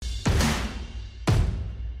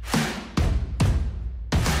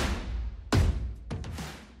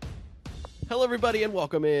Hello, everybody, and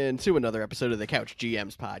welcome in to another episode of the Couch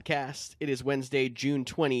GMs podcast. It is Wednesday, June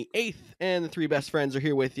 28th, and the three best friends are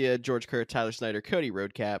here with you, George Kerr, Tyler Snyder, Cody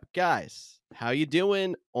Roadcap. Guys, how you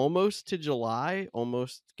doing? Almost to July,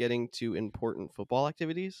 almost getting to important football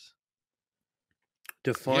activities.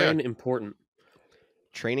 Define important.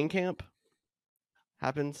 Training camp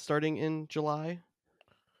happens starting in July.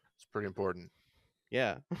 It's pretty important.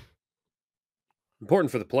 Yeah.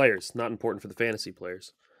 Important for the players, not important for the fantasy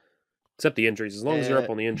players. Except the injuries, as long as you're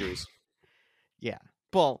up on the injuries. Yeah.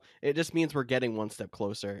 Well, it just means we're getting one step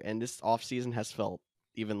closer, and this offseason has felt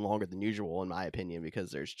even longer than usual, in my opinion,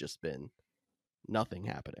 because there's just been nothing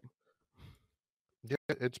happening. Yeah,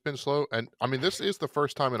 it's been slow. And, I mean, this is the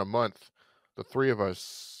first time in a month the three of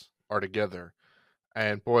us are together.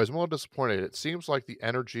 And, boys, I'm a little disappointed. It seems like the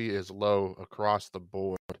energy is low across the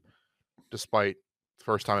board, despite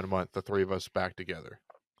first time in a month, the three of us back together.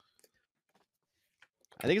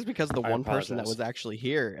 I think it's because the one person that apologize. was actually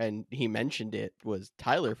here and he mentioned it was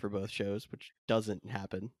Tyler for both shows, which doesn't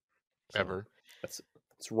happen. So, Ever. It's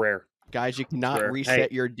rare. guys, you cannot rare. reset Hey.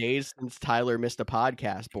 your days since Tyler missed a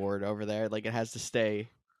podcast board over there. Like, it has to stay.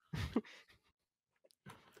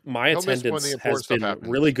 My He'll miss when attendance the has important stuff been happens.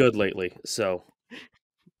 really good lately, so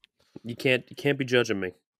you can't be judging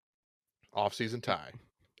me. Off-season tie.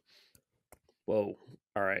 Whoa.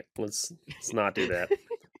 All right, let's not do that.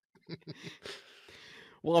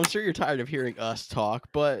 Well, I'm sure you're tired of hearing us talk,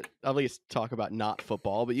 but at least talk about not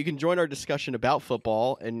football. But you can join our discussion about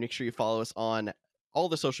football and make sure you follow us on all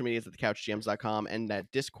the social medias at thecouchgms.com and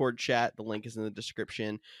that Discord chat. The link is in the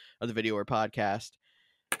description of the video or podcast.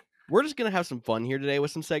 We're just going to have some fun here today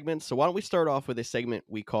with some segments. So why don't we start off with a segment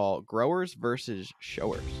we call Growers versus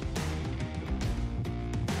Showers.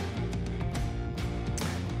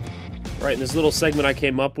 Right, and this little segment I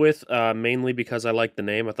came up with mainly because I liked the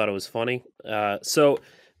name. I thought it was funny. So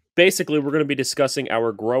basically, we're going to be discussing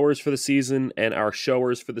our growers for the season and our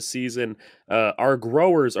showers for the season. Our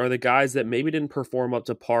growers are the guys that maybe didn't perform up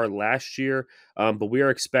to par last year, but we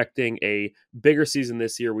are expecting a bigger season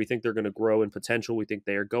this year. We think they're going to grow in potential. We think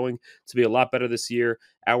they are going to be a lot better this year.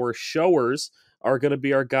 Our showers are going to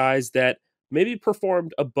be our guys that maybe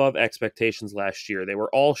performed above expectations last year. They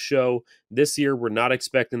were all show. This year, we're not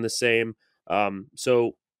expecting the same.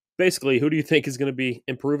 So basically, who do you think is going to be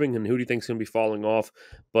improving and who do you think is going to be falling off?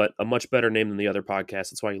 But a much better name than the other podcasts.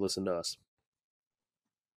 That's why you listen to us.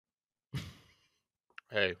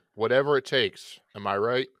 Hey, whatever it takes. Am I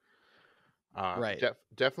right? Right.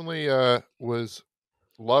 Definitely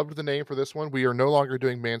loved the name for this one. We are no longer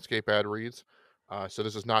doing Manscaped ad reads. So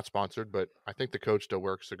this is not sponsored, but I think the code still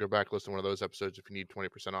works. So go back, listen to one of those episodes if you need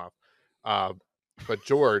 20% off. But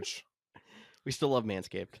George, We still love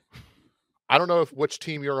Manscaped. I don't know which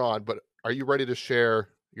team you're on, but are you ready to share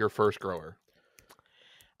your first grower?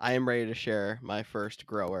 I am ready to share my first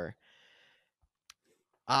grower.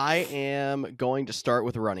 I am going to start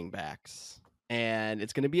with running backs. And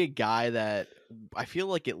it's going to be a guy that I feel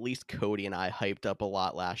like at least Cody and I hyped up a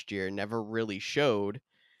lot last year, never really showed.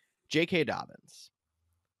 J.K. Dobbins.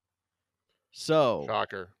 So,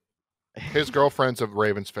 Shocker. His girlfriend's a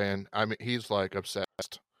Ravens fan. I mean, he's like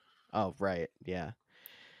obsessed. oh, right. Yeah.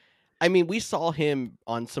 I mean, we saw him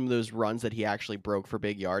on some of those runs that he actually broke for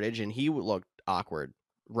big yardage, and he looked awkward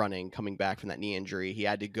running, coming back from that knee injury. He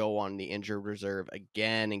had to go on the injured reserve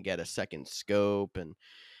again and get a second scope. And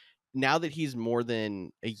now that he's more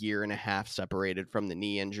than a year and a half separated from the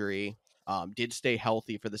knee injury, did stay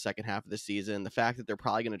healthy for the second half of the season. The fact that they're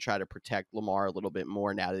probably going to try to protect Lamar a little bit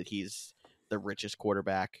more now that he's the richest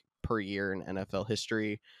quarterback per year in NFL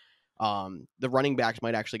history. The running backs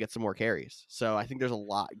might actually get some more carries. So I think there's a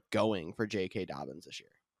lot going for J.K. Dobbins this year.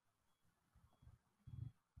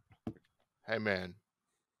 Hey, man.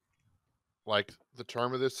 Like the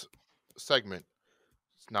term of this segment,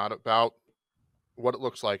 it's not about what it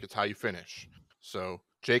looks like, it's how you finish. So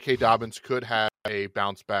J.K. Dobbins could have a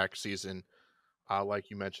bounce back season, like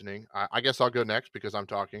you mentioning. I guess I'll go next because I'm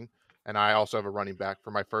talking, and I also have a running back for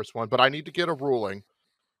my first one. But I need to get a ruling.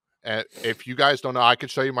 And if you guys don't know, I could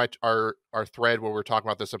show you our thread where we're talking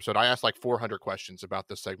about this episode. I asked like 400 questions about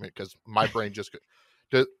this segment because my brain just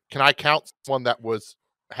can I count someone that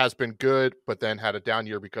has been good but then had a down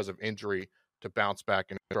year because of injury to bounce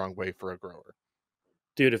back in a strong way for a grower?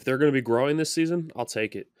 Dude, if they're going to be growing this season, I'll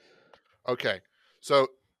take it. Okay, so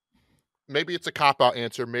maybe it's a cop-out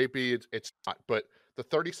answer, maybe it's not, but the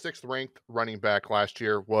 36th ranked running back last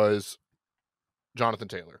year was Jonathan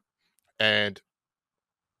Taylor, and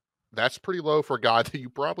that's pretty low for a guy that you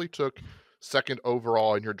probably took second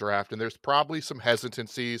overall in your draft, and there's probably some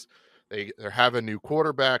hesitancies. They have a new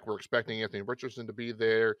quarterback. We're expecting Anthony Richardson to be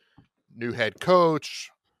there, new head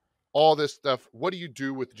coach. all this stuff. What do you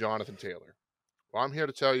do with Jonathan Taylor? Well, I'm here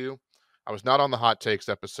to tell you, I was not on the hot takes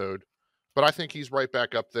episode, but I think he's right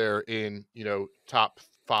back up there in, top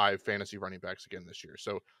 5 fantasy running backs again this year.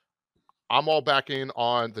 So I'm all back in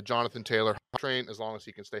on the Jonathan Taylor train as long as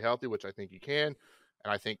he can stay healthy, which I think he can.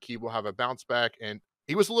 And I think he will have a bounce back. And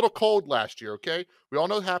he was a little cold last year, okay? We all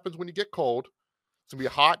know what happens when you get cold. It's going to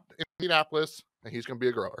be hot in Indianapolis, and he's going to be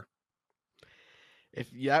a grower. If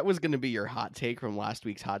that was going to be your hot take from last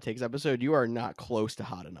week's hot takes episode, you are not close to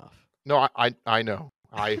hot enough. No, I know.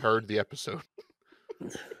 I heard the episode.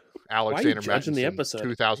 Alexander judging the Mattison, episode?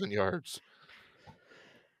 2,000 yards.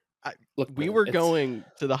 Look, we were going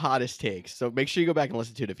to the hottest takes, so make sure you go back and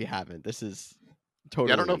listen to it if you haven't. This is totally.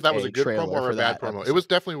 Yeah, I don't know if that was a good promo or a bad promo. episode. It was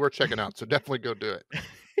definitely worth checking out, so definitely go do it.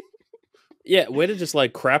 Yeah, way to just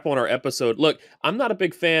like crap on our episode. Look, I'm not a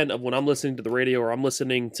big fan of when I'm listening to the radio or I'm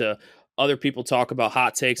listening to other people talk about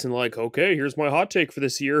hot takes and like, okay, here's my hot take for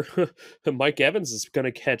this year. Mike Evans is going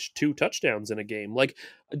to catch 2 touchdowns in a game. Like,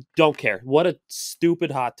 don't care. What a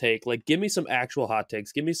stupid hot take. Like, give me some actual hot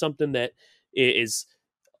takes. Give me something that is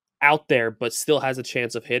out there but still has a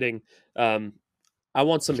chance of hitting. I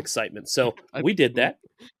want some excitement. So we did that.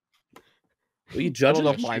 Will you judge I don't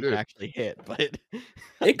know it? if mine can actually hit, but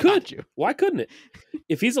It could. you. Why couldn't it?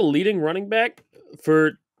 If he's a leading running back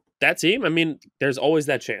for that team, I mean, there's always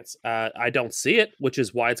that chance. I don't see it, which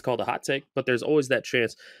is why it's called a hot take, but there's always that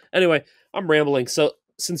chance. Anyway, I'm rambling. So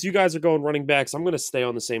since you guys are going running backs, I'm going to stay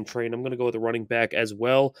on the same train. I'm going to go with a running back as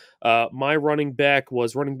well. My running back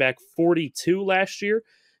was running back 42 last year.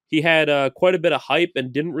 He had quite a bit of hype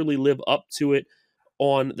and didn't really live up to it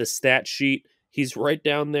on the stat sheet. He's right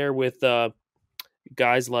down there with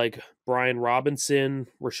guys like Brian Robinson,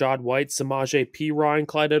 Rashad White, Samaje Perine,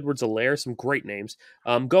 Clyde Edwards-Helaire, some great names.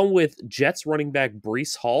 Going with Jets running back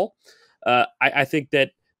Breece Hall. I think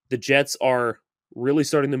that the Jets are really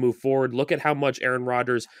starting to move forward. Look at how much Aaron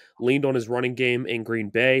Rodgers leaned on his running game in Green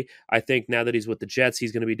Bay. I think now that he's with the Jets,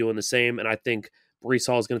 he's going to be doing the same, and I think Breece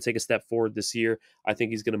Hall is going to take a step forward this year. I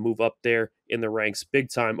think he's going to move up there in the ranks big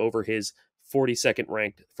time over his 42nd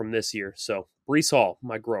ranked from this year. So Breece Hall,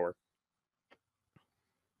 my grower.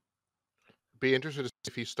 Be interested to see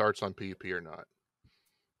if he starts on PUP or not.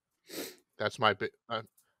 That's my bit.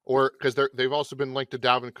 Or because they've also been linked to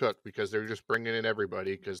Dalvin Cook because they're just bringing in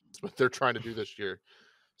everybody because that's what they're trying to do this year.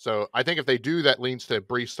 So I think if they do, that leans to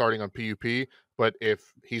Breece starting on PUP. But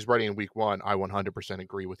if he's ready in week 1, I 100%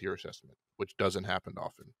 agree with your assessment, which doesn't happen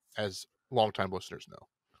often, as longtime listeners know.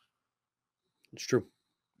 It's true.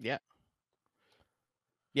 Yeah.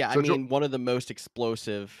 Yeah, So I mean, one of the most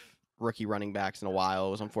explosive rookie running backs in a while.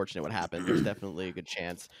 It was unfortunate what happened. There's definitely a good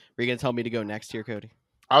chance. Were you going to tell me to go next here, Cody?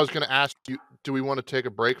 I was going to ask you, do we want to take a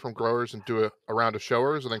break from growers and do a round of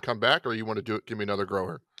showers and then come back, or you want to give me another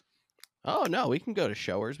grower? Oh, no, we can go to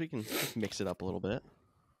showers. We can mix it up a little bit.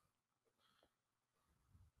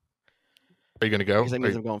 Are you going to go? Because that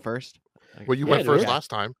means I'm going first. Well, you went first okay. last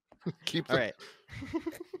time. All right.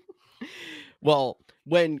 Well,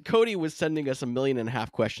 when Cody was sending us 1.5 million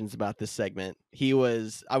questions about this segment,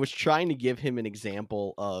 I was trying to give him an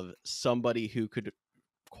example of somebody who could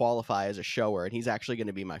qualify as a shower, and he's actually going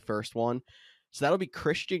to be my first one. So that'll be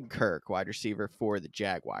Christian Kirk, wide receiver for the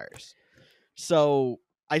Jaguars. So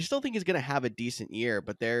I still think he's going to have a decent year,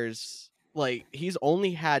 but he's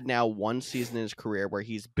only had now 1 season in his career where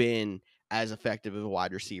he's been as effective of a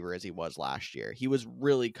wide receiver as he was last year. He was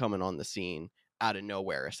really coming on the scene out of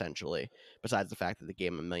nowhere, essentially, besides the fact that they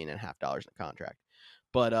gave him $1.5 million in a contract.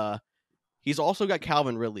 But he's also got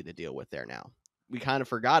Calvin Ridley to deal with there now. We kind of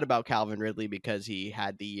forgot about Calvin Ridley because he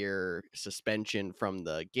had the year suspension from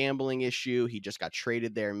the gambling issue. He just got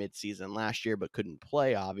traded there midseason last year, but couldn't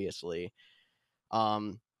play, obviously.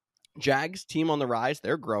 Jags team on the rise.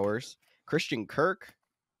 They're growers. Christian Kirk,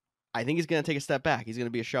 I think he's going to take a step back. He's going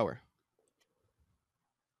to be a shower.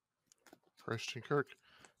 Christian Kirk.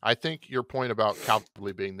 I think your point about Calvin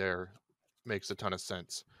Ridley being there makes a ton of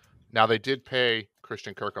sense. Now, they did pay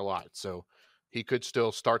Christian Kirk a lot, so he could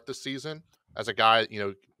still start the season as a guy,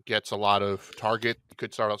 gets a lot of target. He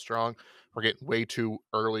could start out strong. We're getting way too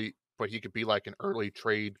early, but he could be like an early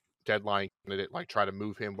trade deadline candidate, like try to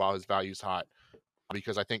move him while his value's hot.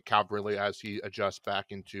 Because I think Calvin Ridley, as he adjusts back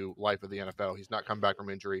into life of the NFL, he's not come back from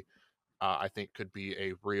injury, I think could be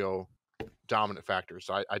a real dominant factor.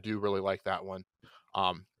 So I do really like that one.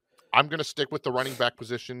 I'm going to stick with the running back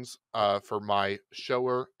positions for my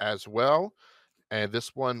shower as well. And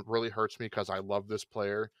this one really hurts me because I love this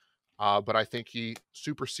player. But I think he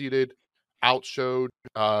superseded, outshowed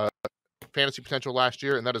fantasy potential last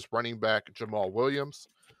year, and that is running back Jamal Williams.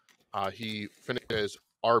 He finished as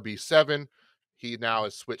RB7. He now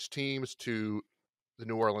has switched teams to the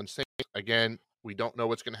New Orleans Saints. Again, we don't know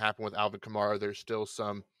what's going to happen with Alvin Kamara. There's still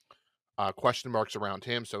some question marks around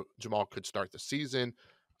him, so Jamal could start the season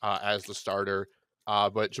as the starter.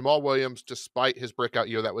 But Jamal Williams, despite his breakout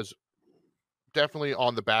year, that was definitely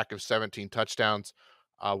on the back of 17 touchdowns,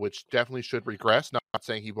 which definitely should regress. Not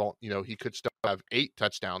saying he won't, he could still have 8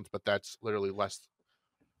 touchdowns, but that's literally less.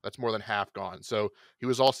 That's more than half gone. So he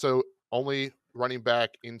was also only running back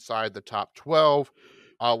inside the top 12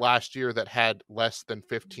 last year that had less than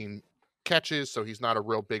 15 catches. So he's not a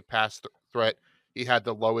real big pass threat. He had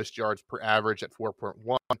the lowest yards per average at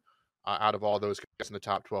 4.1 out of all those guys in the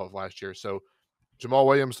top 12 last year. So Jamal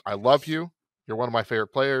Williams, I love you. You're one of my favorite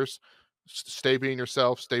players. Stay being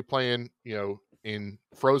yourself. Stay playing, in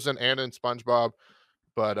Frozen and in SpongeBob.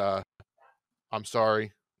 But I'm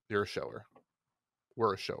sorry, you're a shower.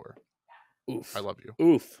 We're a shower. Oof. I love you.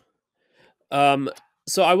 Oof.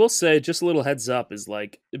 So I will say, just a little heads up is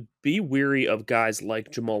be weary of guys like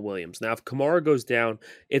Jamal Williams. Now, if Kamara goes down,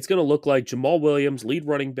 it's going to look like Jamal Williams, lead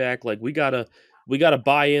running back. We gotta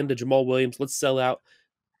buy into Jamal Williams. Let's sell out.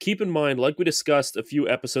 Keep in mind, like we discussed a few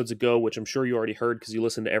episodes ago, which I'm sure you already heard because you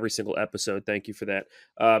listened to every single episode. Thank you for that.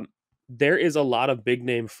 There is a lot of big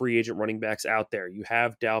name free agent running backs out there. You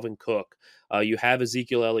have Dalvin Cook, you have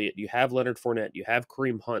Ezekiel Elliott, you have Leonard Fournette, you have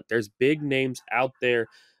Kareem Hunt. There's big names out there.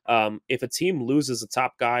 If a team loses a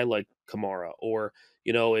top guy like Kamara, or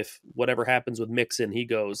if whatever happens with Mixon, he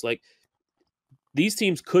goes, these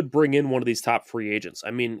teams could bring in one of these top free agents.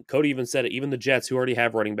 I mean, Cody even said it. Even the Jets, who already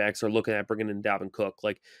have running backs, are looking at bringing in Dalvin Cook.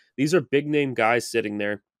 These are big name guys sitting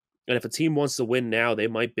there. And if a team wants to win now, they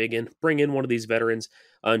might bring in one of these veterans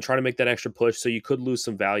and try to make that extra push. So you could lose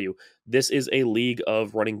some value. This is a league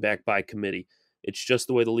of running back by committee. It's just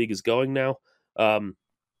the way the league is going now.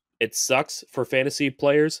 It sucks for fantasy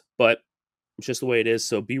players, but it's just the way it is.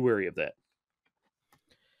 So be wary of that.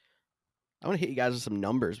 I want to hit you guys with some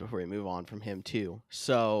numbers before we move on from him too.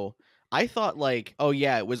 So I thought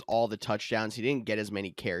it was all the touchdowns. He didn't get as many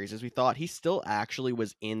carries as we thought. He still actually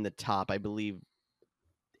was in the top, I believe,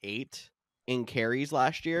 8 in carries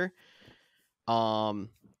last year.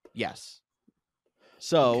 Yes.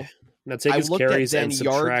 So okay. Now take his carries and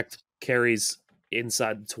subtract carries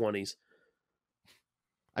inside the 20s.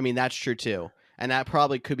 I mean, that's true too. And that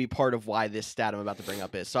probably could be part of why this stat I'm about to bring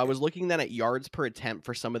up is. So I was looking then at yards per attempt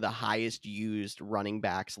for some of the highest used running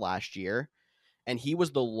backs last year, and he was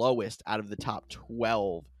the lowest out of the top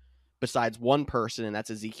 12 besides one person, and that's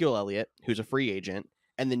Ezekiel Elliott, who's a free agent.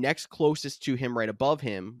 And the next closest to him right above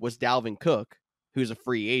him was Dalvin Cook, who's a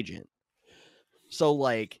free agent. So,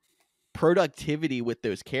 productivity with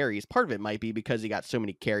those carries, part of it might be because he got so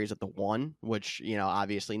many carries at the 1, which,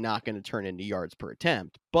 obviously not going to turn into yards per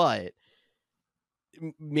attempt, but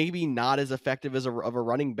maybe not as effective as of a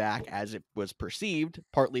running back as it was perceived,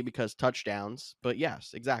 partly because touchdowns. But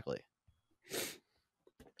yes, exactly.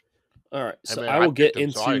 All right, so man, I will get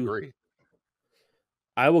into. So I agree.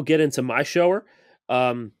 I will get into my shower.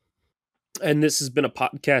 And this has been a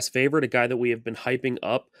podcast favorite, a guy that we have been hyping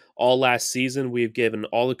up all last season. We've given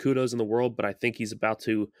all the kudos in the world, but I think he's about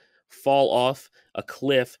to fall off a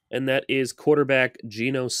cliff, and that is quarterback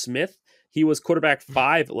Geno Smith. He was quarterback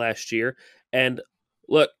 5 last year, and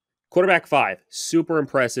look, quarterback 5, super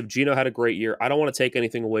impressive. Geno had a great year. I don't want to take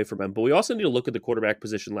anything away from him, but we also need to look at the quarterback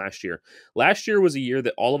position last year. Last year was a year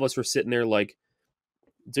that all of us were sitting there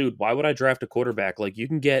dude, why would I draft a quarterback? You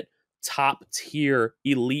can get top tier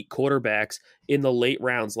elite quarterbacks in the late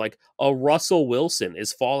rounds. A Russell Wilson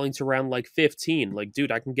is falling to round 15.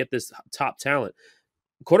 Dude, I can get this top talent.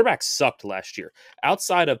 Quarterbacks sucked last year.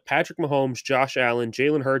 Outside of Patrick Mahomes, Josh Allen,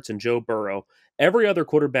 Jalen Hurts, and Joe Burrow, every other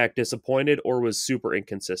quarterback disappointed or was super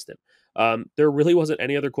inconsistent. There really wasn't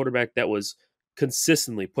any other quarterback that was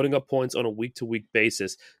consistently putting up points on a week-to-week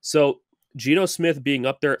basis. So Geno Smith being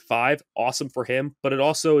up there at 5, awesome for him, but it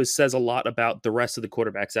also says a lot about the rest of the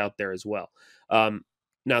quarterbacks out there as well.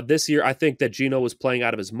 Now, this year, I think that Geno was playing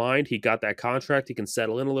out of his mind. He got that contract. He can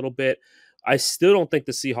settle in a little bit. I still don't think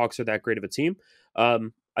the Seahawks are that great of a team.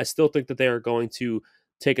 I still think that they are going to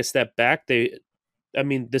take a step back. The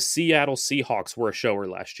Seattle Seahawks were a shower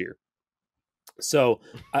last year. So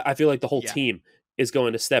I feel like the whole team is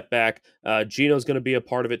going to step back. Geno's going to be a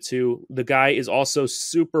part of it too. The guy is also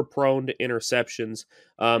super prone to interceptions.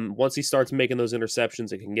 Once he starts making those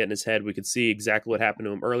interceptions, it can get in his head. We could see exactly what happened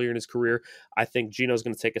to him earlier in his career. I think Geno's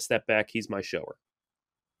going to take a step back. He's my shower.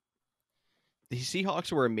 The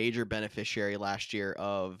Seahawks were a major beneficiary last year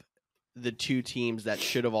of the 2 teams that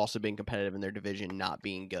should have also been competitive in their division not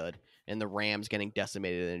being good, and the Rams getting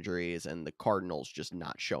decimated in injuries, and the Cardinals just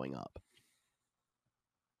not showing up.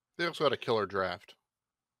 They also had a killer draft.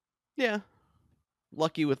 Yeah.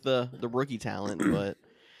 lucky with the rookie talent, but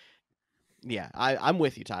yeah, I'm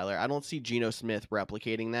with you, Tyler. I don't see Geno Smith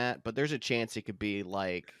replicating that, but there's a chance it could be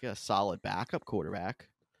like a solid backup quarterback,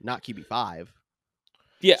 not QB5.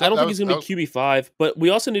 Yeah, So I don't that think he's was, going to be QB5, but we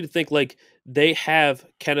also need to think like they have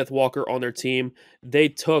Kenneth Walker on their team. They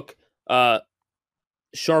took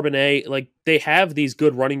Charbonnet. Like they have these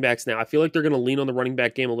good running backs now. I feel like they're going to lean on the running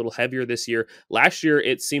back game a little heavier this year. Last year,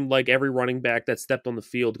 it seemed like every running back that stepped on the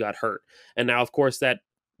field got hurt, and now, of course, that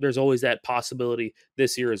there's always that possibility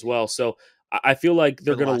this year as well. So I feel like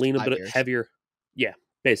they're For the going to last lean a 5 bit years. heavier. Yeah,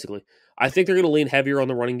 basically, I think they're going to lean heavier on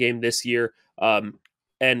the running game this year,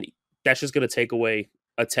 and that's just going to take away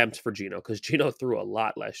attempts for Geno because Geno threw a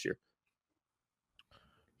lot last year.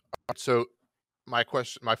 so my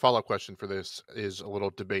follow-up question for this is a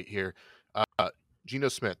little debate here. Geno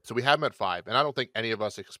Smith. So we have him at 5, and I don't think any of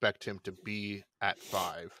us expect him to be at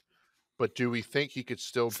 5. But do we think he could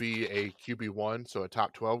still be a QB1, so a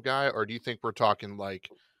top 12 guy, or do you think we're talking like,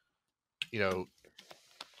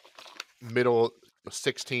 middle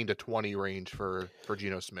 16 to 20 range for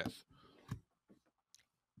Geno Smith?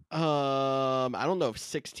 I don't know if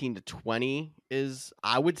 16 to 20 is.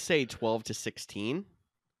 I would say 12 to 16.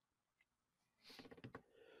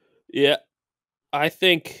 Yeah, I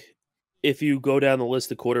think if you go down the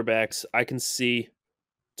list of quarterbacks, I can see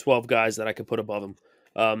 12 guys that I could put above him.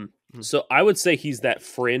 So I would say he's that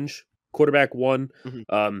fringe quarterback 1.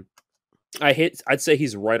 Mhm. I'd say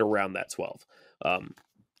he's right around that 12.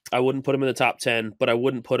 I wouldn't put him in the top 10, but I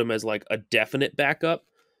wouldn't put him as like a definite backup.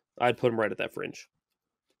 I'd put him right at that fringe.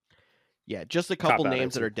 Yeah, just a couple Cop-out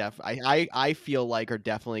names that answer. are I feel like are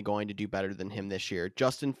definitely going to do better than him this year.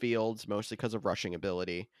 Justin Fields, mostly because of rushing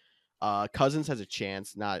ability. Cousins has a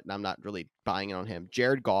chance. I'm not really buying it on him.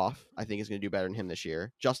 Jared Goff, I think, is going to do better than him this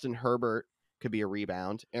year. Justin Herbert could be a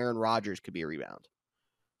rebound. Aaron Rodgers could be a rebound.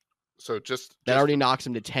 So just That already knocks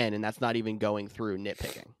him to 10, and that's not even going through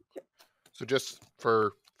nitpicking. So just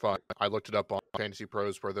for fun, I looked it up on Fantasy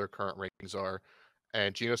Pros where their current rankings are,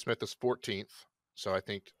 and Geno Smith is 14th. So I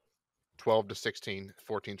think 12 to 16,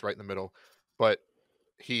 14's right in the middle. But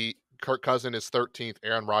Kirk Cousins is 13th,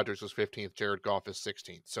 Aaron Rodgers is 15th, Jared Goff is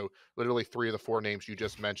 16th. So literally 3 of the 4 names you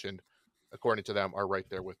just mentioned, according to them, are right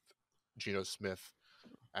there with Geno Smith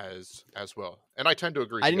as well. And I tend to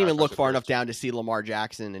agree. I He didn't got even look impressive far enough hits. down to see Lamar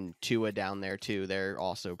Jackson and Tua down there too. They're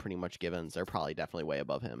also pretty much givens. They're probably definitely way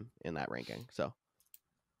above him in that ranking. So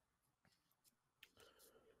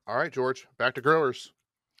All right, George, back to growers.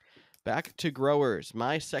 back to growers.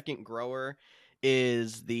 My second grower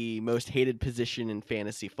is the most hated position in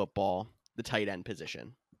fantasy football, the tight end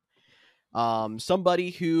position.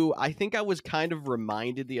 Somebody who I think I was kind of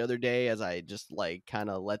reminded the other day as I just like kind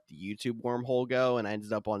of let the YouTube wormhole go, and I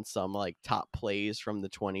ended up on some like top plays from the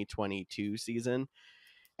 2022 season,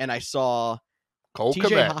 and I saw Cole TJ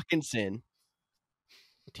Kmet.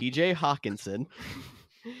 Hawkinson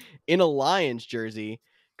in a Lions jersey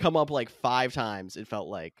come up like 5 times, it felt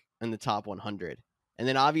like, in the top 100. And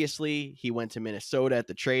then obviously he went to Minnesota at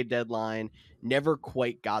the trade deadline, never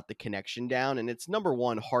quite got the connection down. And it's number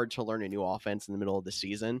one, hard to learn a new offense in the middle of the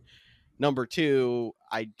season. Number two,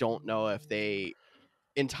 I don't know if they You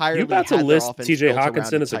entirely about to had their list offense TJ built around a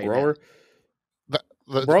Hawkinson as a tight grower? end.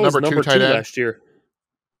 The Bro was number 2 number tight 2 end. last year.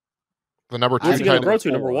 The number I two Where's he have going him tight to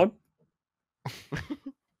end. grow to? Number 1?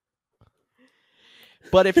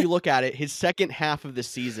 But if you look at it, his second half of the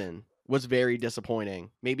season was very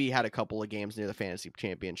disappointing. Maybe he had a couple of games near the fantasy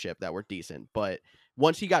championship that were decent, but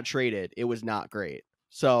once he got traded, it was not great.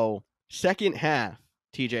 So, second half,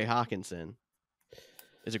 TJ Hawkinson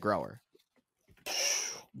is a grower.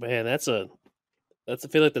 Man, I feel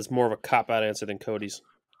like that's more of a cop-out answer than Cody's.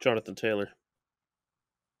 Jonathan Taylor.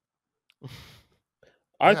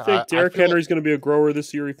 I Yeah, think I Derrick feel Henry's going to be a grower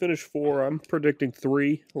this year. He finished 4. I'm predicting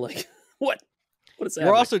 3. Like, what? What is You're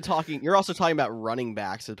happening? also talking about running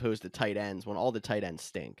backs as opposed to tight ends when all the tight ends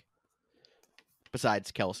stink.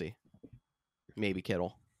 Besides Kelsey. Maybe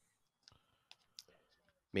Kittle.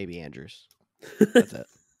 Maybe Andrews. That's it.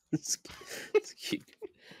 It's cute.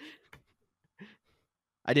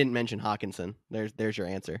 I didn't mention Hawkinson. There's your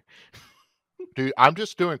answer. Dude, I'm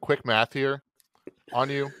just doing quick math here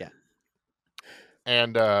on you. Yeah.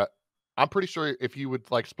 And I'm pretty sure if you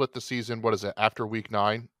would like split the season, what is it, after week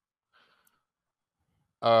 9?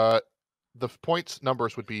 The points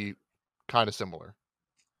numbers would be kind of similar.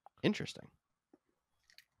 Interesting.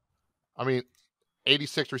 I mean,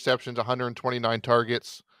 86 receptions, 129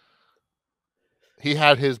 targets. He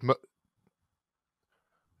had his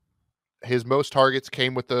most targets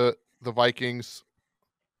came with the Vikings.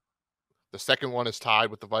 The second one is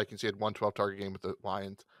tied with the Vikings. He had 112 target game with the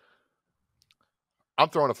Lions. I'm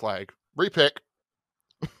throwing a flag. Repick.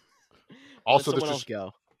 Let Also, this someone else is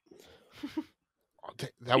go.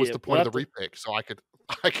 that was Yeah, the we'll point of have the to. repick, so I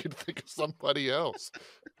could think of somebody else.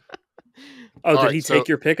 Oh, All did right, he so take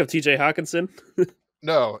your pick of TJ Hawkinson?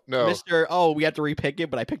 no, Mr. Oh, we have to repick it,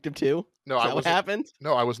 but I picked him too. no, Is I that what wasn't. happened?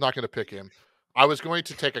 No, I was not going to pick him. I was going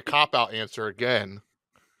to take a cop out answer again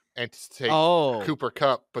and to take Oh, Cooper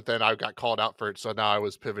Cup, but then I got called out for it, so now I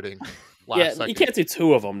was pivoting Yeah, last you second. can't do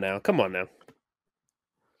two of them now. Come on now.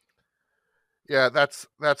 Yeah, that's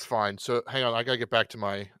fine. So hang on, I gotta get back to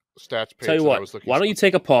my stats Tell page you that I what, was looking. why don't you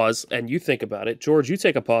take a pause and you think about it? George, you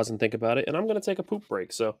take a pause and think about it, and I'm gonna take a poop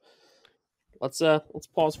break. So let's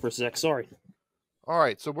pause for a sec. Sorry. All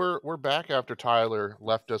right, so we're back after Tyler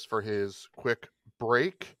left us for his quick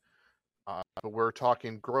break. But we're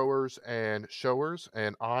talking growers and showers,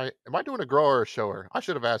 and am I doing a grower or a shower? I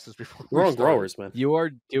should have asked this before We're we on started. growers, man. you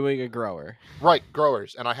are doing a grower. Right,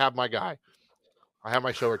 growers, and I have my guy. I have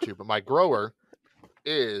my shower too, but my grower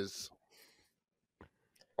is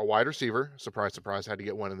a wide receiver. Surprise, surprise, had to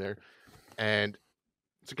get one in there. And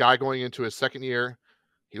it's a guy going into his second year.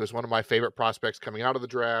 He was one of my favorite prospects coming out of the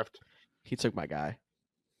draft. He took my guy.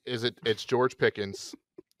 It's George Pickens.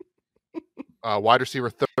 Wide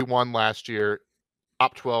receiver 31 last year,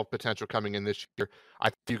 top 12 potential coming in this year. I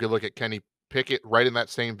think you could look at Kenny Pickett right in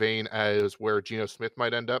that same vein as where Geno Smith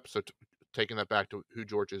might end up. So taking that back to who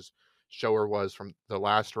George's shower was from the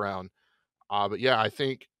last round. But yeah, I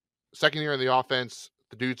think second year in the offense,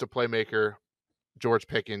 the dude's a playmaker. George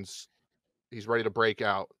Pickens, he's ready to break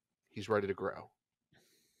out. He's ready to grow.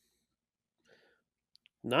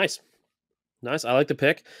 Nice. I like the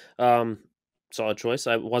pick. Solid choice.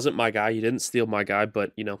 I wasn't my guy. You didn't steal my guy,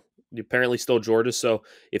 but you apparently stole George's. So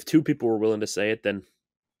if two people were willing to say it, then it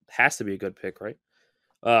has to be a good pick, right?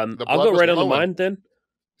 The I'll blood go was right on to flowing. mine then,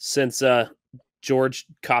 since George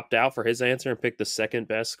copped out for his answer and picked the second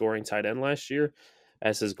best scoring tight end last year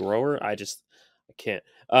as his grower. I can't.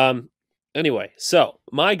 Anyway, so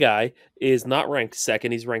my guy is not ranked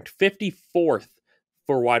second. He's ranked 54th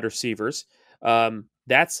for wide receivers.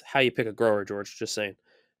 That's how you pick a grower, George. Just saying.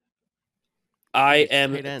 I It's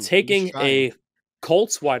am tight end. I'm just taking trying. a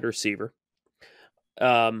Colts wide receiver,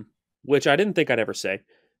 which I didn't think I'd ever say.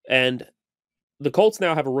 And the Colts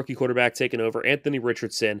now have a rookie quarterback taking over, Anthony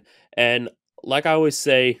Richardson. And like I always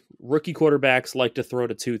say, rookie quarterbacks like to throw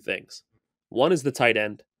to two things. One is the tight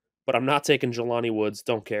end, but I'm not taking Jelani Woods.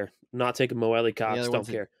 Don't care. I'm not taking Mo Alley The Cox. other Don't one's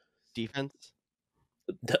care. defense.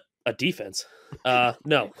 A defense.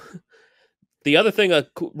 No. The other thing a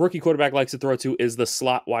rookie quarterback likes to throw to is the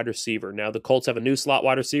slot wide receiver. Now, the Colts have a new slot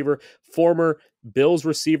wide receiver. Former Bills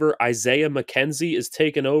receiver Isaiah McKenzie is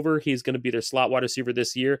taking over. He's going to be their slot wide receiver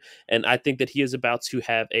this year, and I think that he is about to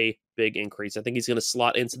have a big increase. I think he's going to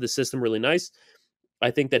slot into the system really nice.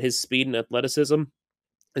 I think that his speed and athleticism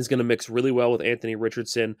is going to mix really well with Anthony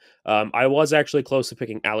Richardson. I was actually close to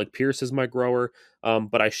picking Alec Pierce as my grower,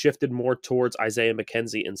 but I shifted more towards Isaiah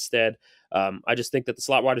McKenzie instead. I just think that the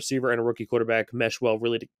slot wide receiver and a rookie quarterback mesh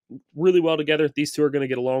really well together. These two are going to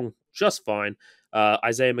get along just fine.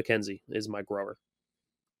 Isaiah McKenzie is my grower.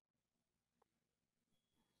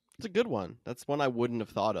 It's a good one. That's one I wouldn't have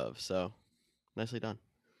thought of. So nicely done.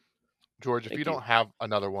 George, if Thank you you. don't have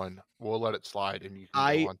another one, we'll let it slide and you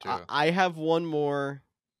can go on to. I have one more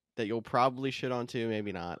that you'll probably shit on too.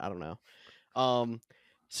 Maybe not. I don't know.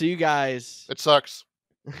 So you guys. It sucks.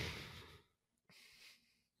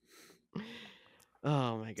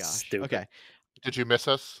 Oh my gosh. Stupid. Okay. Did you miss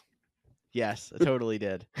us? Yes, I totally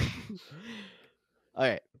did. All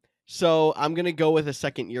right. So I'm going to go with a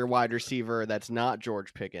second-year wide receiver that's not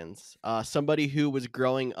George Pickens. Somebody who was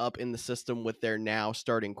growing up in the system with their now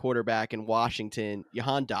starting quarterback in Washington,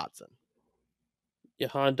 Jahan Dotson.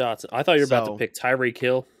 Jahan Dotson. I thought you were about to So- pick Tyreek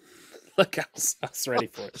Hill. Look, I was ready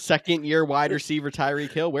for it. Second-year wide receiver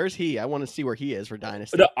Tyreek Hill. Where's he? I want to see where he is for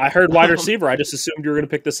Dynasty. No, I heard wide receiver. I just assumed you were going to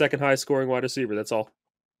pick the second highest scoring wide receiver. That's all.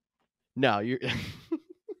 No, you're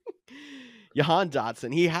Jahan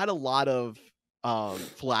Dotson. He had a lot of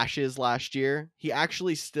flashes last year. He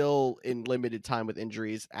actually still, in limited time with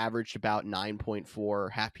injuries, averaged about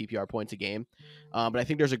 9.4 half PPR points a game. But I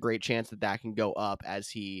think there's a great chance that can go up as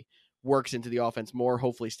he works into the offense more.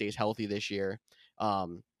 Hopefully, stays healthy this year.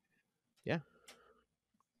 Yeah.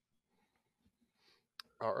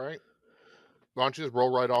 All right. Why don't you just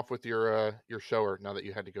roll right off with your shower now that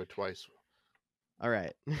you had to go twice? All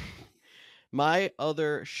right. My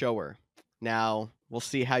other shower. Now, we'll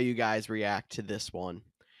see how you guys react to this one.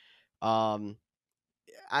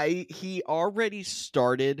 He already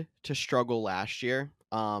started to struggle last year,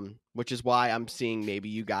 which is why I'm seeing maybe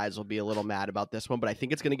you guys will be a little mad about this one, but I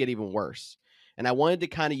think it's going to get even worse. And I wanted to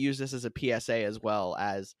kind of use this as a PSA as well,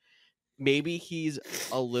 as maybe he's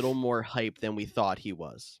a little more hype than we thought he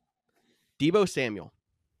was. Deebo Samuel.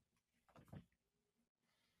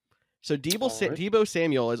 So Deebo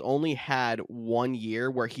Samuel has only had 1 year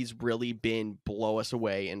where he's really been blow us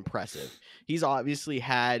away impressive. He's obviously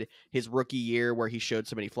had his rookie year where he showed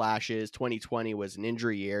so many flashes. 2020 was an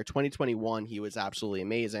injury year. 2021, he was absolutely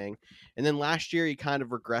amazing. And then last year, he kind of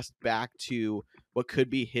regressed back to what could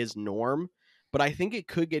be his norm. But I think it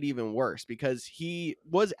could get even worse because he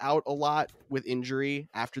was out a lot with injury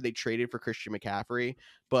after they traded for Christian McCaffrey.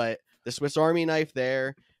 But the Swiss Army knife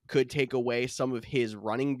there could take away some of his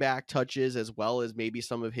running back touches as well as maybe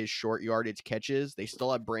some of his short yardage catches. They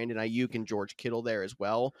still have Brandon Ayuk and George Kittle there as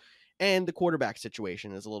well. And the quarterback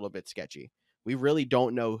situation is a little bit sketchy. We really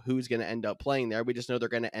don't know who's going to end up playing there. We just know they're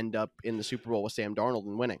going to end up in the Super Bowl with Sam Darnold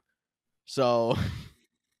and winning. So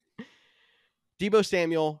Deebo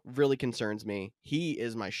Samuel really concerns me. He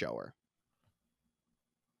is my shower.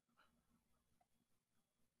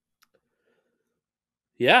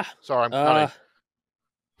 Yeah. Sorry, I'm counting.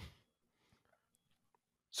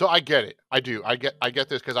 So I get it. I do. I get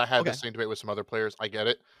this because I had the same debate with some other players. I get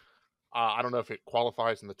it. I don't know if it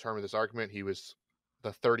qualifies in the term of this argument. He was the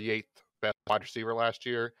 38th best wide receiver last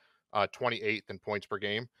year, 28th in points per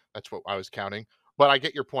game. That's what I was counting. But I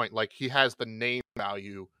get your point. Like, he has the name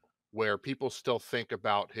value where people still think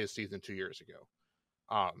about his season 2 years ago.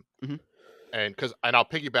 And I'll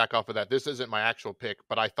piggyback off of that. This isn't my actual pick,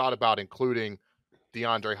 but I thought about including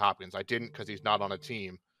DeAndre Hopkins. I didn't because he's not on a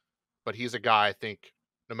team, but he's a guy I think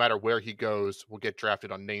no matter where he goes will get drafted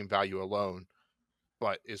on name value alone,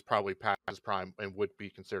 but is probably past his prime and would be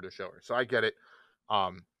considered a shower. So I get it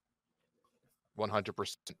 100%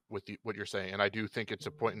 with what you're saying. And I do think it's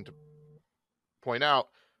important to point out,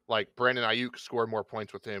 like, Brandon Ayuk scored more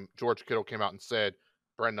points with him. George Kittle came out and said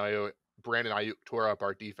Brandon Ayuk tore up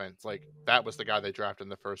our defense. Like, that was the guy they drafted in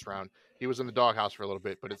the first round. He was in the doghouse for a little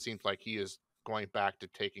bit, but it seems like he is going back to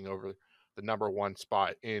taking over the number one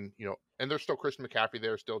spot in, and there's still Christian McCaffrey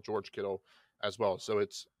there, still George Kittle as well. So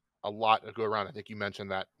it's a lot to go around. I think you mentioned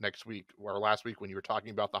that last week when you were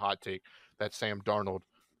talking about the hot take that Sam Darnold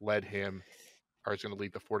is going to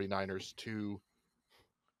lead the 49ers to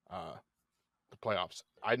the playoffs.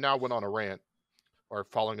 I now went on a rant, or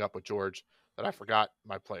following up with George, that I forgot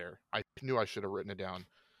my player. I knew I should have written it down.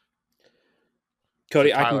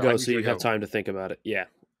 Cody, so Tyler, I can go so you have time to think about it. Yeah.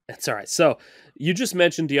 That's all right. So you just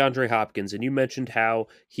mentioned DeAndre Hopkins, and you mentioned how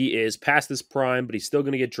he is past his prime, but he's still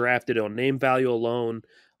going to get drafted on name value alone.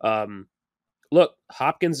 Look,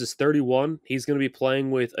 Hopkins is 31. He's going to be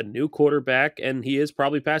playing with a new quarterback, and he is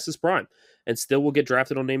probably past his prime and still will get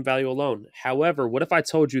drafted on name value alone. However, what if I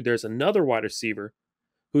told you there's another wide receiver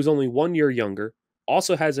who's only 1 year younger,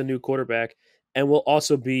 also has a new quarterback, and will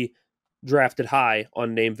also be drafted high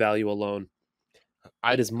on name value alone?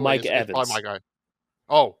 It is Mike Evans. It's my guy.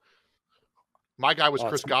 Oh, my guy was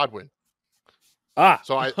Chris Godwin.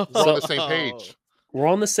 So we're on the same page. We're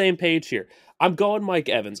on the same page here. I'm going Mike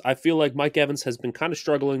Evans. I feel like Mike Evans has been kind of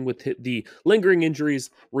struggling with the lingering injuries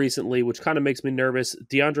recently, which kind of makes me nervous.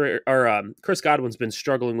 Chris Godwin's been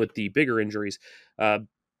struggling with the bigger injuries.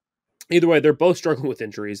 Either way, they're both struggling with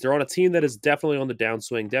injuries. They're on a team that is definitely on the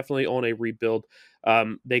downswing, definitely on a rebuild.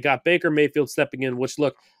 They got Baker Mayfield stepping in, which,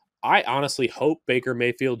 look, I honestly hope Baker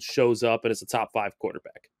Mayfield shows up and is a top 5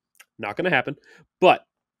 quarterback. Not going to happen, but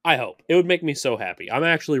I hope. It would make me so happy. I'm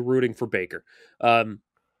actually rooting for Baker.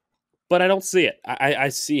 But I don't see it. I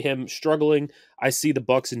see him struggling. I see the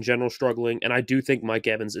Bucs in general struggling, and I do think Mike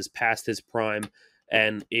Evans is past his prime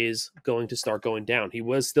and is going to start going down. He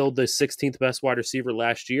was still the 16th best wide receiver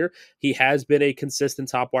last year. He has been a consistent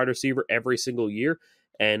top wide receiver every single year.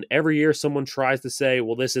 And every year someone tries to say,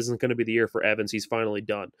 well, this isn't going to be the year for Evans. He's finally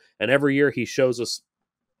done. And every year he shows us,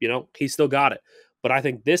 he's still got it. But I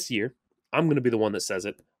think this year, I'm going to be the one that says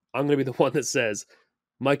it. I'm going to be the one that says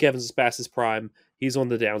Mike Evans is past his prime. He's on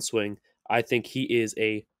the downswing. I think he is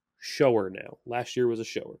a shower now. Last year was a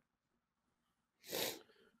shower.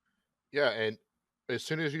 Yeah, and as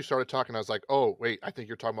soon as you started talking, I was like, oh, wait, I think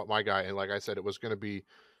you're talking about my guy. And like I said, it was going to be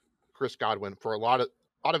Chris Godwin. For a lot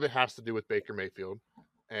of it has to do with Baker Mayfield.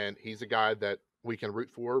 And he's a guy that we can root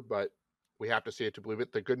for, but we have to see it to believe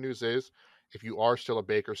it. The good news is, if you are still a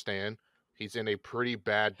Baker stan, he's in a pretty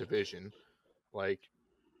bad division. Like,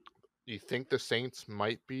 you think the Saints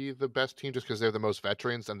might be the best team just because they're the most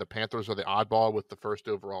veterans, and the Panthers are the oddball with the first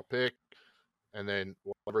overall pick. And then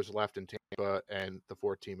whatever's left in Tampa, and the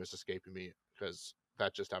fourth team is escaping me because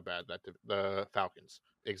that's just how bad the Falcons.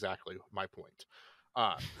 Exactly my point.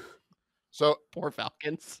 So poor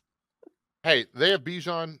Falcons. Hey, they have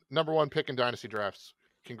Bijan number 1 pick in dynasty drafts.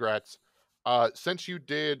 Congrats. Since you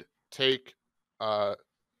did take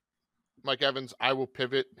Mike Evans. I will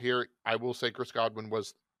pivot here. I will say Chris Godwin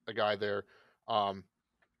was a guy there.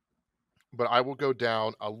 But I will go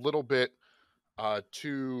down a little bit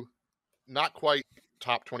to not quite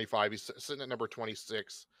top 25. He's sitting at number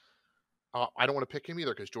 26. I don't want to pick him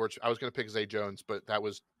either because I was going to pick Zay Jones, but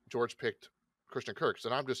George picked Christian Kirk.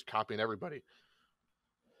 And I'm just copying everybody.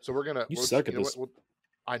 So You suck at this.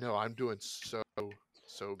 I know I'm doing so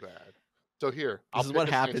bad. So here, this is what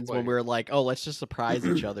happens when we're like, oh, let's just surprise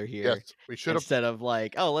each other here. Yes, we should have. Instead of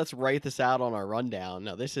like, oh, let's write this out on our rundown.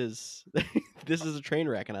 No, this is this is a train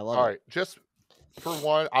wreck, and I love it. All right, just for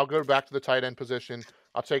one, I'll go back to the tight end position.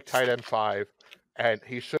 I'll take tight end 5, and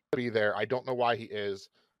he should be there. I don't know why he is.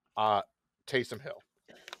 Taysom Hill.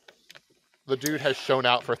 The dude has shown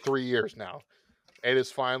out for 3 years now. It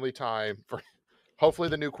is finally time for hopefully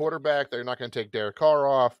the new quarterback. They're not going to take Derek Carr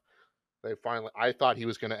off. I thought he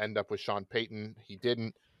was going to end up with Sean Payton. He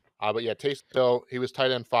didn't. But yeah, Taysom Hill, he was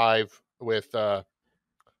tight end 5 with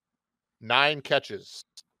 9 catches.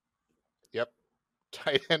 Yep.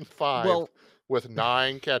 Tight end 5 with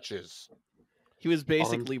 9 catches. He was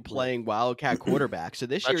basically playing Wildcat quarterback. So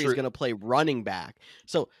this year he's going to play running back.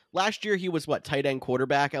 So last year he was tight end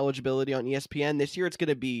quarterback eligibility on ESPN. This year it's going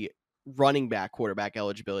to be running back quarterback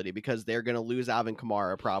eligibility because they're going to lose Alvin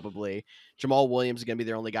Kamara probably. Jamal Williams is going to be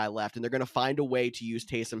their only guy left, and they're going to find a way to use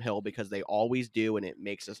Taysom Hill because they always do, and it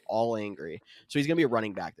makes us all angry. So he's going to be a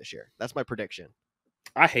running back this year. That's my prediction.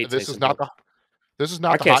 I hate this. Taysom Hill. This is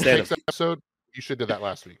not the hot takes episode. You should do that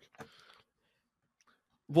last week.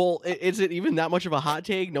 Well, is it even that much of a hot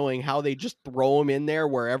take knowing how they just throw him in there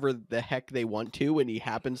wherever the heck they want to, and he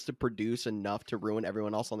happens to produce enough to ruin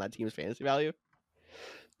everyone else on that team's fantasy value?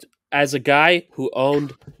 As a guy who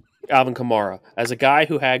owned Alvin Kamara, as a guy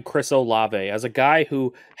who had Chris Olave, as a guy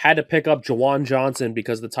who had to pick up Jawan Johnson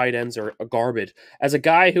because the tight ends are garbage, as a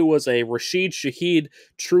guy who was a Rashid Shaheed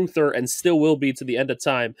truther and still will be to the end of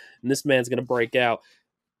time, and this man's going to break out,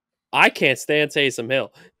 I can't stand Taysom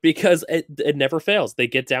Hill because it never fails. They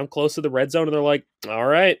get down close to the red zone and they're like, all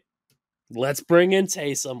right, let's bring in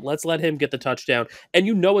Taysom. Let's let him get the touchdown. And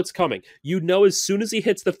you know it's coming. You know as soon as he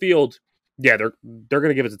hits the field, yeah, they're going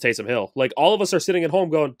to give it to Taysom Hill. Like all of us are sitting at home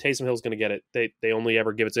going, Taysom Hill's going to get it. They only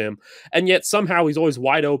ever give it to him. And yet somehow he's always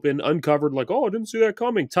wide open, uncovered, like, oh, I didn't see that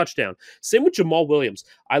coming. Touchdown. Same with Jamal Williams.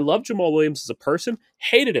 I love Jamal Williams as a person.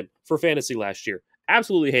 Hated him for fantasy last year.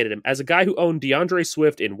 Absolutely hated him. As a guy who owned DeAndre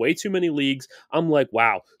Swift in way too many leagues, I'm like,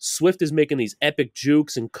 wow, Swift is making these epic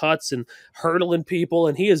jukes and cuts and hurdling people,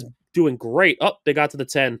 and he is doing great. Oh, they got to the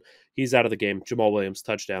 10. He's out of the game. Jamal Williams,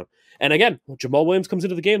 touchdown. And again, when Jamal Williams comes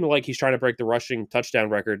into the game, they're like, he's trying to break the rushing touchdown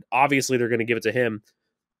record. Obviously, they're going to give it to him.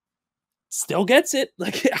 Still gets it.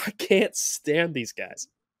 Like, I can't stand these guys.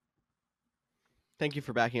 Thank you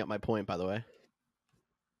for backing up my point, by the way.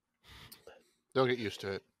 They'll get used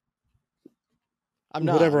to it. I'm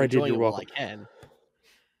not. Whatever I'm I did, you're while welcome. I can.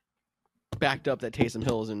 Backed up that Taysom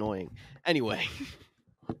Hill is annoying. Anyway,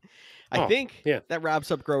 I think that wraps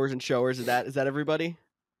up growers and showers. Is that everybody?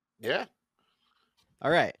 Yeah. All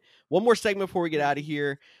right. One more segment before we get out of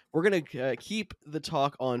here. We're going to keep the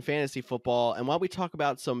talk on fantasy football, and while we talk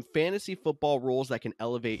about some fantasy football rules that can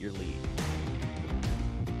elevate your league.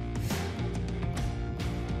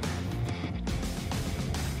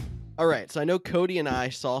 All right, so I know Cody and I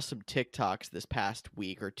saw some TikToks this past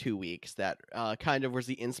week or 2 weeks that kind of was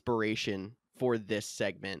the inspiration for this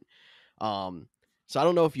segment. So I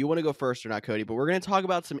don't know if you want to go first or not, Cody, but we're going to talk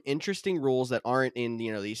about some interesting rules that aren't in,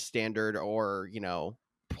 these standard or,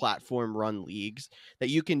 platform run leagues that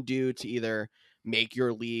you can do to either make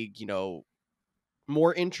your league,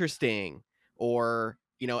 more interesting or,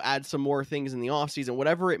 add some more things in the off season,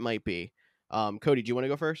 whatever it might be. Cody, do you want to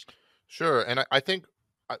go first? Sure. And I think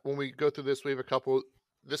when we go through this, we have a couple.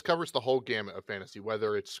 This covers the whole gamut of fantasy,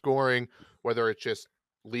 whether it's scoring, whether it's just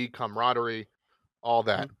league camaraderie, all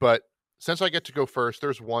that. Mm-hmm. But since I get to go first,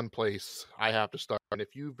 there's one place I have to start. And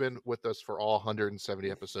if you've been with us for all 170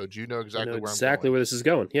 episodes, you know exactly where this is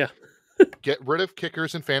going. Yeah. Get rid of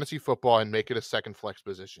kickers in fantasy football and make it a second flex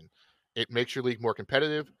position. It makes your league more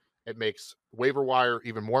competitive. It makes waiver wire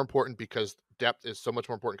even more important because depth is so much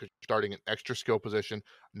more important because you're starting an extra skill position,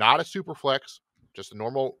 not a super flex, just a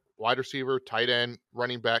normal wide receiver, tight end,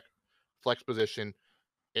 running back, flex position.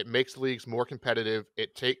 It makes leagues more competitive.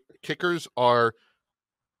 Kickers are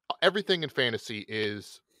everything in fantasy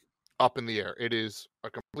is up in the air. It is a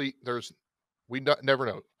complete. Never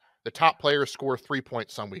know. The top players score 3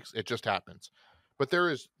 points some weeks. It just happens. But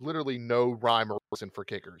there is literally no rhyme or reason for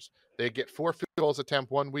kickers. They get 4 field goals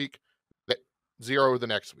attempt 1 week, 0 the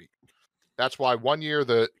next week. That's why 1 year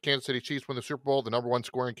the Kansas City Chiefs win the Super Bowl. The number 1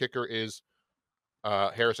 scoring kicker is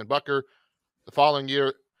Harrison Butker. The following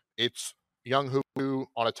year, it's Young Hoopoo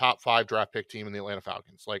on a top 5 draft pick team in the Atlanta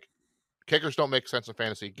Falcons. Like, kickers don't make sense in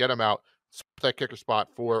fantasy. Get them out. Split that kicker spot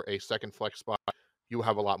for a second flex spot. You will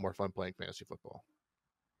have a lot more fun playing fantasy football.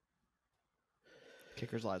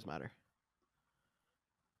 Kickers' lives matter.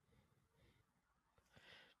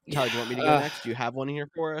 Tyler, do you want me to go next? Do you have one here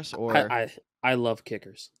for us? Or I love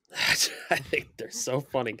kickers. I think they're so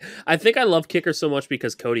funny. I think I love kickers so much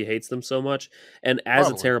because Cody hates them so much, and as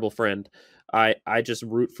Probably. a terrible friend, I just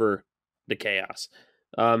root for the chaos.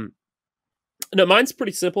 No, mine's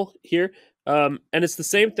pretty simple here, and it's the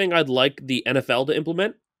same thing I'd like the NFL to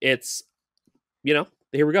implement. It's, here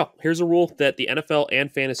we go. Here's a rule that the NFL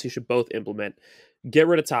and fantasy should both implement: get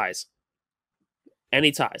rid of ties.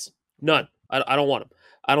 Any ties, none. I don't want them.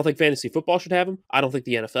 I don't think fantasy football should have them. I don't think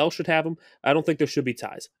the NFL should have them. I don't think there should be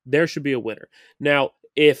ties. There should be a winner. Now,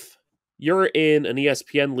 if you're in an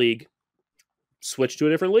ESPN league, switch to a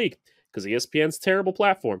different league because ESPN's a terrible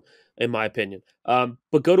platform, in my opinion.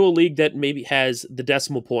 But go to a league that maybe has the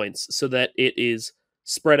decimal points so that it is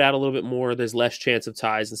spread out a little bit more. There's less chance of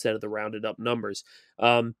ties instead of the rounded up numbers.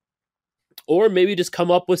 Or maybe just come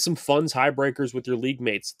up with some fun tiebreakers with your league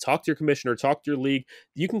mates. Talk to your commissioner, talk to your league.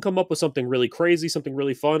 You can come up with something really crazy, something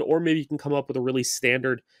really fun, or maybe you can come up with a really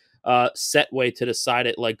standard set way to decide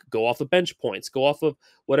it, like go off of bench points, go off of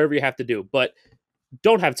whatever you have to do. But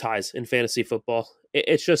don't have ties in fantasy football.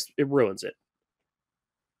 It ruins it.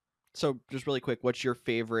 So just really quick, what's your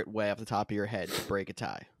favorite way off the top of your head to break a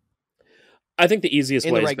tie? I think the easiest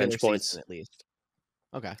in way the is regular bench points. season, at least.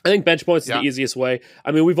 Okay. I think bench points is the easiest way.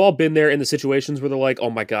 I mean, we've all been there in the situations where they're like, oh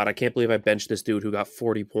my God, I can't believe I benched this dude who got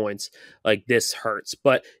 40 points. Like, this hurts.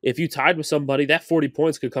 But if you tied with somebody, that 40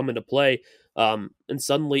 points could come into play. And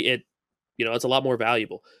suddenly it's a lot more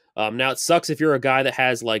valuable. Now, it sucks if you're a guy that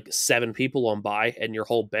has like 7 people on bye and your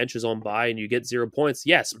whole bench is on bye and you get 0 points.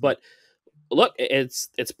 Yes, but look, it's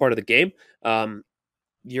part of the game.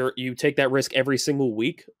 You take that risk every single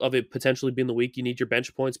week of it potentially being the week you need your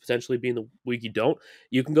bench points, potentially being the week you don't.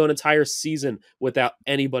 You can go an entire season without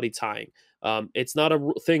anybody tying. It's not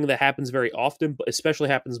a thing that happens very often, but especially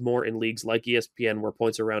happens more in leagues like ESPN where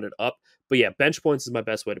points are rounded up. But yeah, bench points is my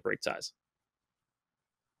best way to break ties.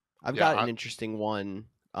 I've got an interesting one.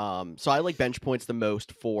 So I like bench points the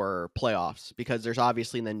most for playoffs because there's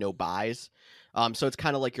obviously then no buys. So it's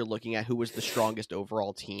kind of like you're looking at who was the strongest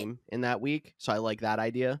overall team in that week. So I like that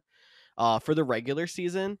idea. For the regular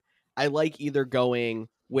season, I like either going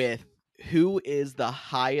with who is the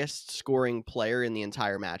highest scoring player in the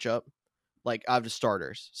entire matchup, like of the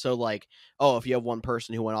starters. So like, if you have one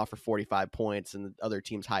person who went off for 45 points and the other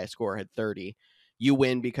team's highest score had 30, you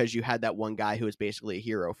win because you had that one guy who is basically a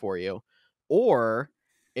hero for you. Or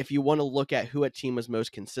if you want to look at who a team was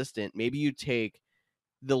most consistent, maybe you take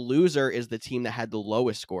the loser is the team that had the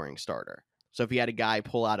lowest scoring starter. So if you had a guy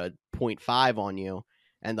pull out a 0.5 on you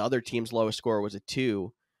and the other team's lowest score was a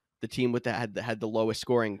 2, the team with that had the lowest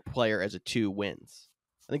scoring player as a 2 wins.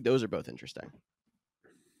 I think those are both interesting.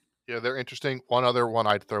 Yeah, they're interesting. One other one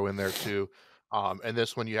I'd throw in there too. And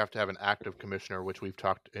this one you have to have an active commissioner, which we've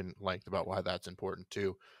talked in length about why that's important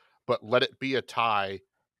too. But let it be a tie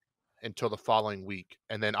until the following week.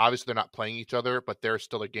 And then obviously they're not playing each other, but there's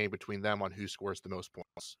still a game between them on who scores the most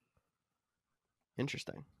points.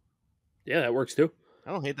 Interesting. Yeah, that works too.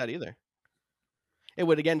 I don't hate that either. It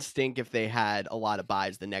would again stink if they had a lot of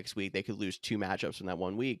buys the next week. They could lose 2 matchups in that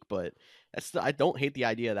 1 week, but I don't hate the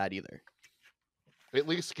idea of that either. At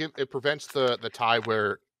least it prevents the tie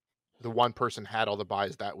where the one person had all the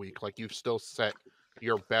buys that week. Like, you've still set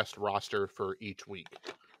your best roster for each week.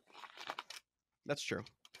 That's true.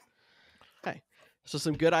 Okay, so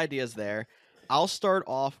some good ideas there. I'll start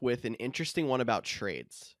off with an interesting one about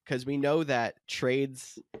trades, because we know that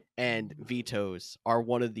trades and vetoes are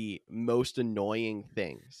one of the most annoying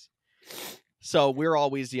things. So we're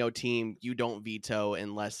always, team, you don't veto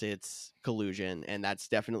unless it's collusion, and that's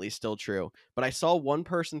definitely still true. But I saw one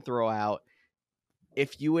person throw out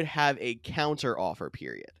if you would have a counter offer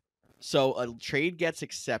period. So a trade gets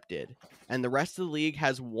accepted, and the rest of the league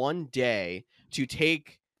has 1 day to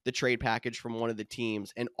take the trade package from one of the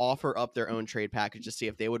teams and offer up their own trade package to see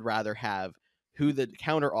if they would rather have who the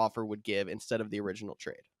counter offer would give instead of the original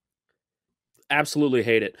trade. Absolutely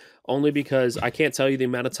hate it. Only because I can't tell you the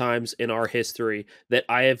amount of times in our history that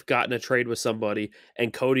I have gotten a trade with somebody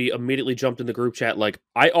and Cody immediately jumped in the group chat like,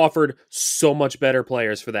 I offered so much better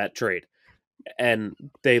players for that trade. And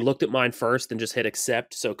they looked at mine first and just hit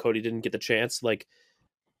accept, so Cody didn't get the chance. Like,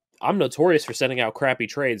 I'm notorious for sending out crappy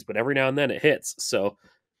trades, but every now and then it hits. So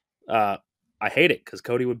I hate it because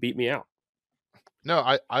Cody would beat me out.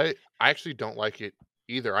 No, I actually don't like it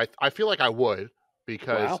either. I feel like I would,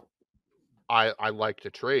 because I like to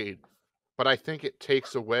trade, but I think it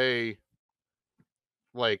takes away,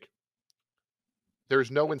 like,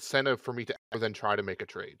 there's no incentive for me to ever then try to make a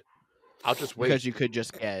trade. I'll just wait. because you could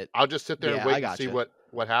just get. I'll just sit there and Yeah, I wait and see gotcha.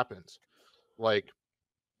 what happens. Like,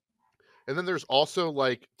 and then there's also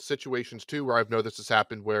like situations too where I've noticed this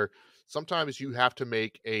happen where sometimes you have to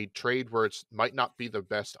make a trade where it's might not be the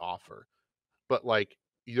best offer, but like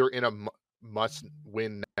you're in a must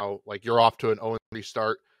win now. Like you're off to an 0-3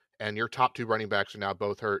 start, and your top two running backs are now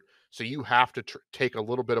both hurt, so you have to take a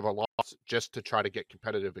little bit of a loss just to try to get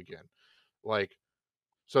competitive again. Like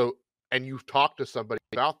so, and you've talked to somebody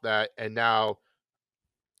about that, and now,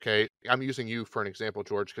 okay, I'm using you for an example,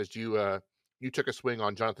 George, because you took a swing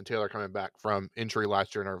on Jonathan Taylor coming back from injury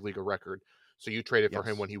last year in our league of record, so you traded for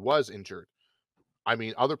him Yes. when he was injured. I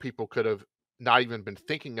mean, other people could have not even been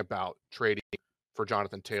thinking about trading for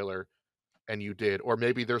Jonathan Taylor, and you did. Or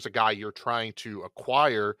maybe there's a guy you're trying to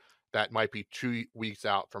acquire that might be 2 weeks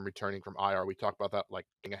out from returning from IR. We talked about that, like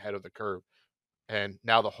getting ahead of the curve. And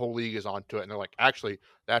now the whole league is onto it, and they're like, actually,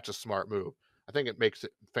 that's a smart move. I think it makes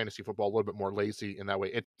it fantasy football a little bit more lazy in that way.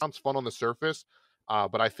 It sounds fun on the surface,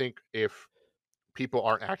 but I think if people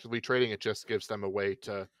aren't actively trading, it just gives them a way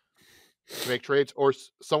to make trades. Or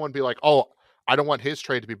someone be like, oh, I don't want his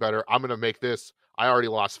trade to be better. I'm going to make this. I already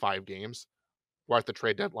lost 5 games. We're at the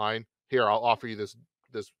trade deadline. Here, I'll offer you this.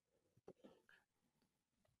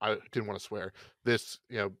 I didn't want to swear. This,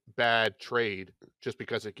 bad trade just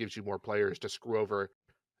because it gives you more players to screw over,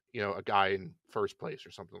 a guy in first place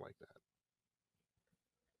or something like that.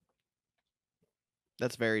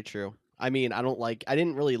 That's very true. I mean, I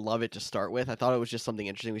didn't really love it to start with. I thought it was just something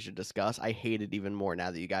interesting we should discuss. I hate it even more now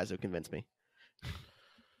that you guys have convinced me.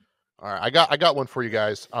 All right, I got one for you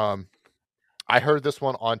guys. I heard this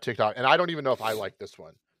one on TikTok, and I don't even know if I like this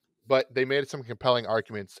one, but they made some compelling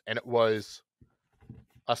arguments, and it was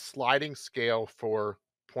a sliding scale for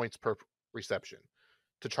points per reception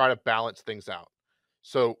to try to balance things out.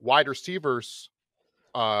 So wide receivers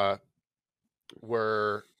were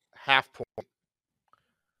half point,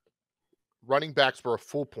 running backs were a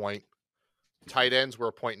full point, tight ends were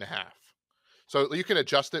a point and a half. So you can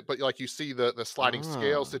adjust it, but like you see the sliding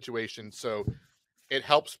scale situation, so it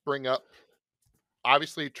helps bring up.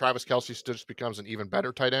 Obviously, Travis Kelce still just becomes an even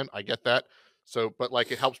better tight end. I get that. So, but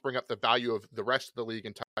like it helps bring up the value of the rest of the league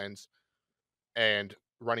in tight ends and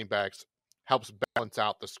running backs, helps balance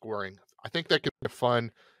out the scoring. I think that could be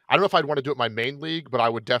fun. I don't know if I'd want to do it in my main league, but I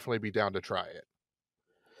would definitely be down to try it.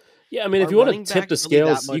 Yeah, I mean, if you want to tip the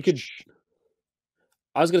scales, you could.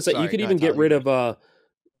 I was going to say, you could even get rid of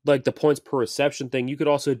like the points per reception thing. You could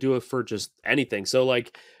also do it for just anything. So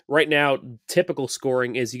like right now, typical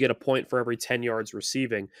scoring is you get a point for every 10 yards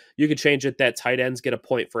receiving. You could change it that tight ends get a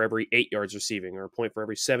point for every 8 yards receiving, or a point for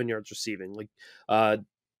every 7 yards receiving. Like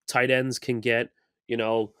tight ends can get,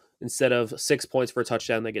 instead of 6 points for a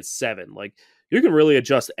touchdown, they get 7. Like you can really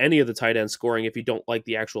adjust any of the tight end scoring if you don't like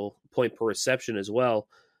the actual point per reception as well,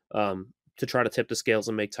 to try to tip the scales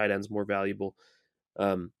and make tight ends more valuable.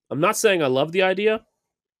 I'm not saying I love the idea,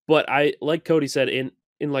 but I, like Cody said, in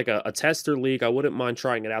like a tester league, I wouldn't mind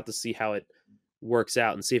trying it out to see how it works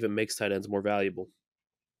out and see if it makes tight ends more valuable.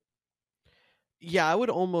 Yeah, I would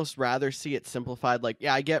almost rather see it simplified. Like,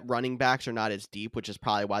 yeah, I get running backs are not as deep, which is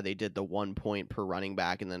probably why they did the 1 point per running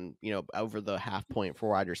back and then, over the half point for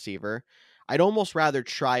wide receiver. I'd almost rather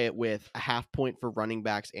try it with a half point for running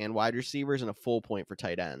backs and wide receivers and a full point for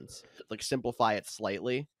tight ends. Like, simplify it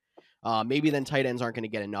slightly. Maybe then tight ends aren't going to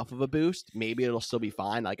get enough of a boost. Maybe it'll still be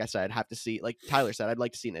fine. Like I said, I'd have to see, like Tyler said, I'd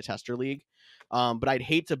like to see it in a tester league. But I'd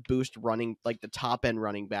hate to boost running, like the top end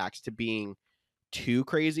running backs to being too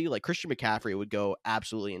crazy. Like Christian McCaffrey would go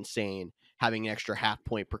absolutely insane having an extra half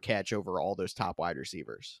point per catch over all those top wide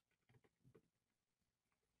receivers.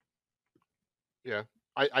 Yeah.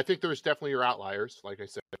 I think there's definitely your outliers. Like I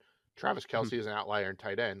said, Travis Kelce is an outlier in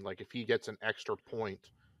tight end. Like if he gets an extra point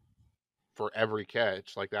for every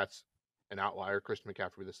catch, like that's an outlier. Christian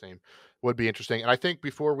McCaffrey would be the same. Would be interesting. And I think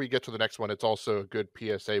before we get to the next one, it's also a good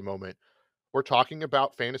PSA moment. We're talking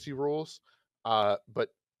about fantasy rules, but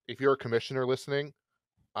if you're a commissioner listening,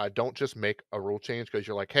 don't just make a rule change because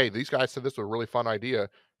you're like, hey, these guys said this was a really fun idea.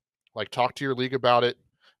 Like talk to your league about it.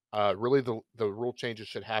 Really, the rule changes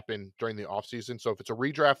should happen during the offseason. So if it's a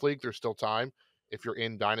redraft league, there's still time. If you're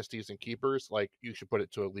in dynasties and keepers, like you should put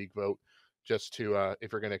it to a league vote just to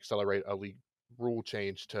if you're going to accelerate a league rule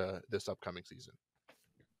change to this upcoming season.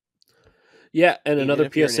 Yeah, and even another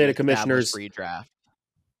PSA to commissioners. Redraft.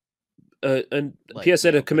 And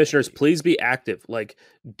PSA to commissioners, please be active. Like,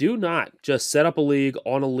 do not just set up a league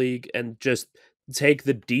on a league and just take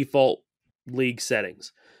the default league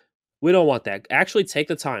settings. We don't want that. Actually take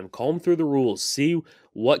the time, comb through the rules, see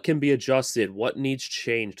what can be adjusted, what needs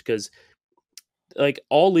changed, because like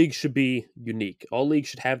all leagues should be unique. All leagues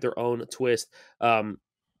should have their own twist.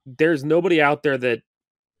 There's nobody out there that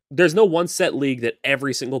there's no one set league that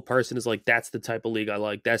every single person is like, that's the type of league I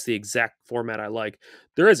like. That's the exact format I like.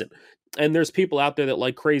 There isn't. And there's people out there that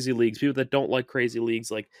like crazy leagues, people that don't like crazy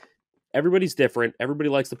leagues. Like everybody's different. Everybody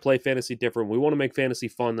likes to play fantasy different. We want to make fantasy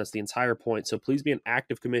fun. That's the entire point. So please be an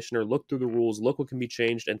active commissioner. Look through the rules, look what can be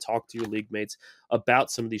changed, and talk to your league mates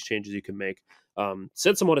about some of these changes you can make.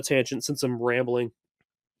 Since I'm on a tangent, since I'm rambling,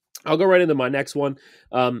 I'll go right into my next one.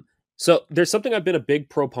 So there's something I've been a big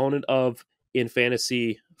proponent of in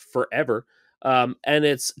fantasy forever, and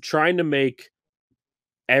it's trying to make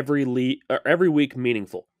every week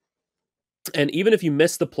meaningful. And even if you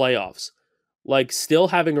miss the playoffs, like still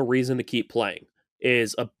having a reason to keep playing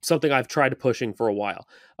is something I've tried pushing for a while.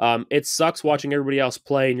 It sucks watching everybody else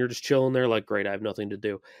play and you're just chilling there like, great, I have nothing to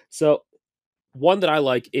do. So one that I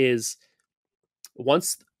like is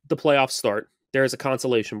once the playoffs start, there's a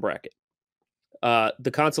consolation bracket.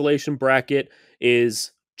 The consolation bracket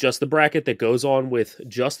is just the bracket that goes on with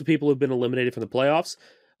just the people who've been eliminated from the playoffs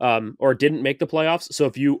or didn't make the playoffs. So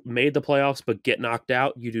if you made the playoffs but get knocked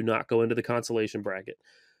out, you do not go into the consolation bracket.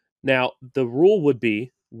 Now, the rule would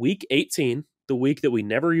be week 18, the week that we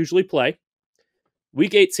never usually play.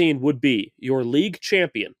 Week 18 would be your league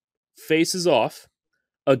champion faces off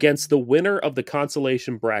against the winner of the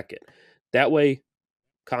consolation bracket. That way,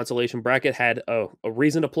 consolation bracket had a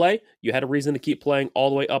reason to play. You had a reason to keep playing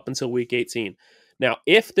all the way up until week 18. Now,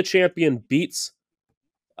 if the champion beats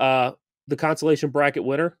the consolation bracket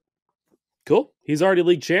winner, cool. He's already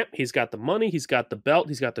league champ. He's got the money. He's got the belt.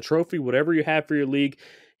 He's got the trophy. Whatever you have for your league,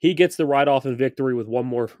 he gets the ride-off in victory with one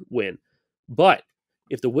more win. But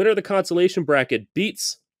if the winner of the consolation bracket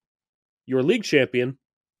beats your league champion,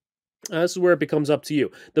 this is where it becomes up to you.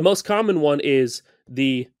 The most common one is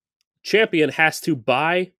the champion has to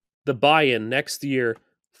buy the buy-in next year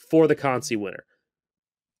for the consi winner.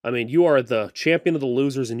 I mean, you are the champion of the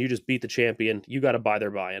losers and you just beat the champion. You got to buy their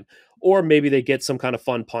buy-in. Or maybe they get some kind of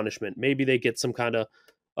fun punishment. Maybe they get some kind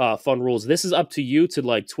of fun rules. This is up to you to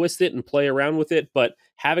like twist it and play around with it. But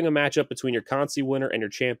having a matchup between your consi winner and your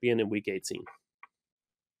champion in week 18.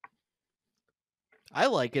 I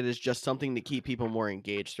like it as just something to keep people more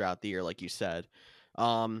engaged throughout the year, like you said.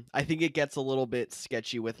 I think it gets a little bit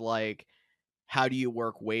sketchy with like, how do you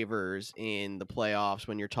work waivers in the playoffs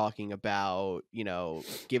when you're talking about,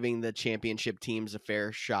 giving the championship teams a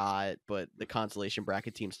fair shot, but the consolation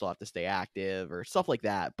bracket teams still have to stay active or stuff like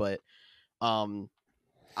that. But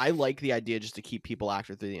I like the idea just to keep people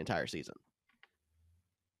active through the entire season.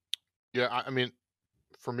 Yeah, I mean,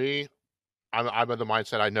 for me, I'm of the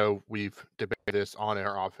mindset. I know we've debated this on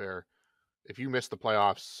air, off air. If you miss the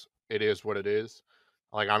playoffs, it is what it is.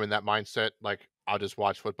 Like I'm in that mindset. Like I'll just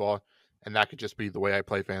watch football, and that could just be the way I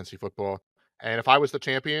play fantasy football. And if I was the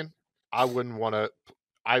champion, I wouldn't want to.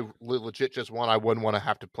 I legit just I wouldn't want to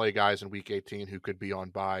have to play guys in week 18 who could be on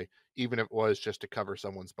bye, even if it was just to cover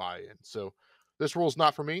someone's buy-in. So this rule's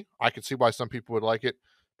not for me. I can see why some people would like it,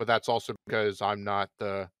 but that's also because I'm not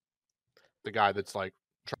the guy that's like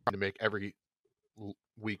trying to make every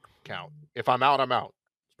week count. If I'm out, I'm out.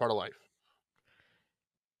 It's part of life.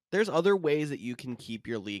 There's other ways that you can keep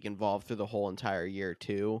your league involved through the whole entire year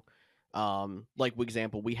too. Like for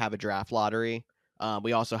example, we have a draft lottery.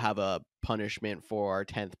 We also have a punishment for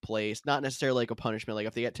 10th place. Not necessarily like a punishment. Like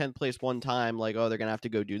if they get 10th place one time, like, oh, they're going to have to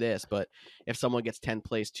go do this. But if someone gets 10th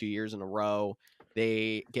place 2 years in a row,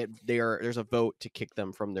 there's a vote to kick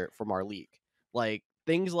them from our league. Like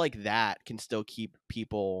things like that can still keep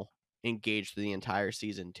people engaged through the entire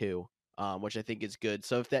season too. Which I think is good.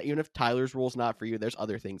 So even if Tyler's rule's not for you, there's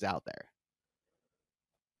other things out there.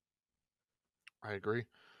 I agree.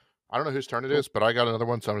 I don't know whose turn it is, but I got another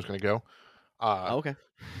one, so I'm just going to go. Okay.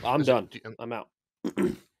 I'm done. I'm out.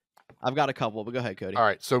 I've got a couple, but go ahead, Cody. All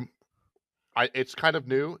right. So it's kind of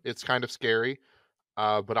new. It's kind of scary.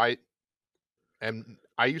 But I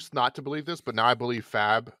used not to believe this, but now I believe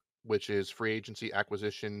FAB, which is free agency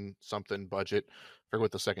acquisition something budget. I forget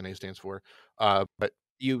what the second A stands for. But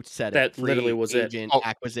you said that it. Literally was agent it.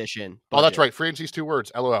 Acquisition. Budget. Oh, that's right. Free agency's 2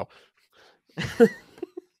 words. LOL.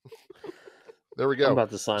 There we go. I'm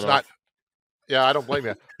about to sign off. Yeah, I don't blame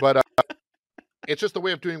you. But it's just the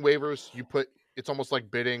way of doing waivers. It's almost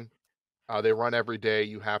like bidding. They run every day.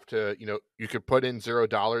 You have to, you could put in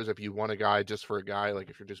 $0 if you want a guy just for a guy.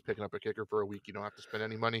 Like if you're just picking up a kicker for a week, you don't have to spend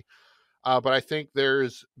any money. But I think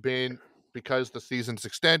there's been, because the season's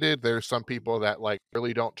extended, there's some people that like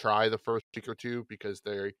really don't try the first week or two because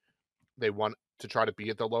they want to try to be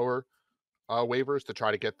at the lower waivers to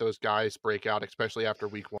try to get those guys break out, especially after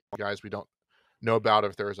week 1, guys we don't know about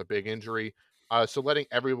if there's a big injury. So letting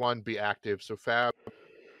everyone be active. So Fab,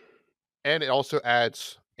 and it also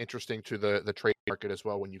adds interesting to the trade market as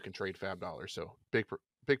well when you can trade Fab dollars. So big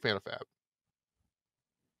fan of Fab.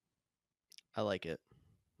 I like it.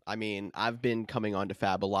 I mean, I've been coming on to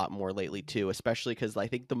Fab a lot more lately too, especially because I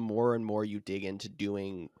think the more and more you dig into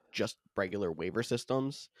doing just regular waiver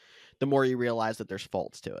systems, the more you realize that there's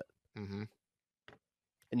faults to it. Mm-hmm.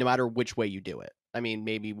 And no matter which way you do it. I mean,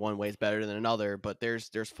 maybe one way is better than another, but there's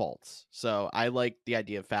faults. So I like the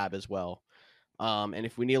idea of Fab as well. And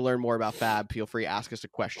if we need to learn more about Fab, feel free to ask us a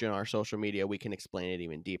question on our social media. We can explain it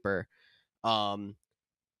even deeper. Do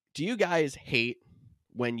you guys hate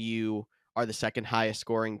when you are the second highest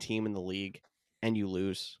scoring team in the league and you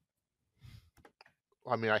lose?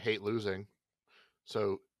 I mean, I hate losing.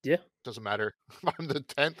 So Yeah. it doesn't matter. If I'm the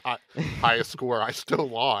 10th highest scorer, I still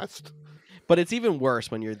lost. But it's even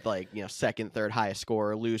worse when you're like, second, third highest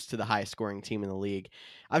scorer, lose to the highest scoring team in the league.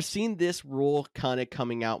 I've seen this rule kind of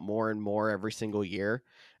coming out more and more every single year.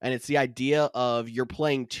 And it's the idea of you're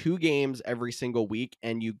playing 2 games every single week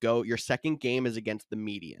and your second game is against the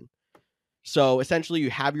median. So essentially you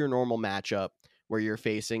have your normal matchup where you're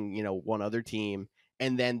facing, one other team,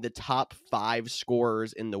 and then the top 5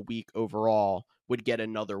 scorers in the week overall would get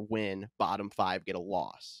another win, bottom 5 get a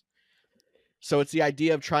loss. So it's the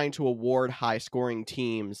idea of trying to award high scoring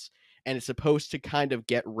teams, and it's supposed to kind of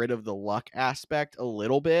get rid of the luck aspect a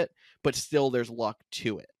little bit, but still there's luck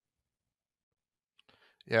to it.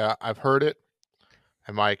 Yeah, I've heard it.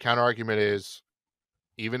 And my counter argument is,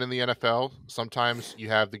 even in the NFL, sometimes you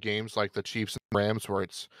have the games like the Chiefs and Rams where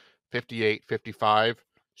it's 58-55,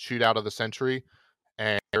 shootout of the century.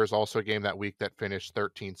 And there's also a game that week that finished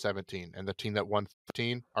 13-17. And the team that won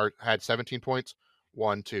 13 or had 17 points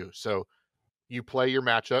won too. So you play your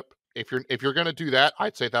matchup. If you're going to do that,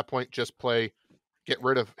 I'd say at that point, just get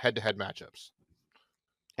rid of head-to-head matchups.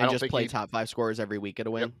 And just play top 5 scorers every week at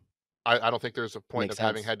a win? Yep. I don't think there's a point Makes of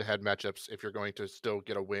having sense. head-to-head matchups if you're going to still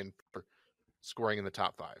get a win for scoring in the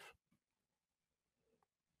top 5.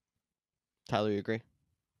 Tyler, you agree?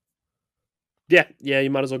 Yeah, you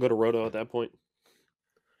might as well go to Roto at that point.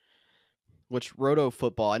 Which Roto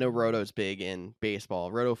football, I know Roto's big in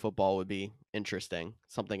baseball. Roto football would be interesting.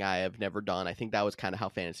 Something I have never done. I think that was kind of how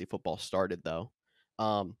fantasy football started, though.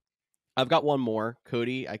 I've got one more.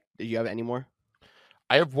 Cody, do you have any more?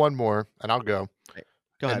 I have one more, and I'll go. Right.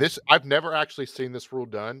 Go ahead. And I've never actually seen this rule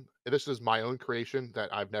done. This is my own creation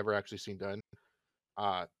that I've never actually seen done.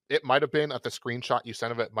 It might have been at the screenshot you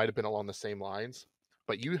sent of it, might have been along the same lines,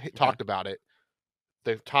 but you talked about it.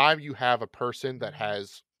 The time you have a person that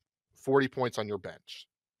has 40 points on your bench,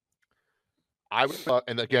 I would,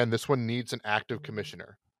 and again, this one needs an active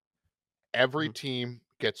commissioner. Every team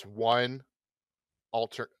gets one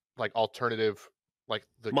alternative, like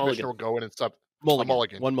the commissioner will go in and sub mulligan. A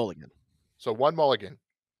mulligan. One mulligan. So one mulligan.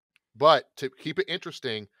 But to keep it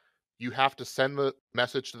interesting, you have to send the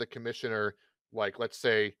message to the commissioner, like let's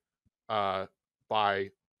say by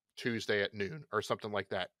Tuesday at noon or something like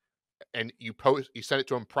that. And you send it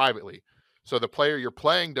to them privately. So the player you're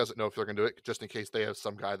playing doesn't know if they're going to do it, just in case they have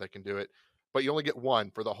some guy that can do it. But you only get one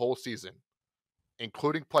for the whole season,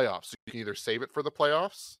 including playoffs. So you can either save it for the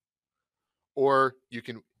playoffs or you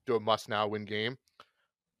can do a must-now win game.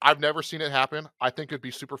 I've never seen it happen. I think it'd be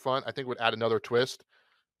super fun. I think it would add another twist.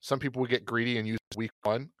 Some people would get greedy and use week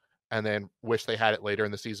 1 and then wish they had it later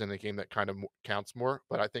in the season in a game that kind of counts more.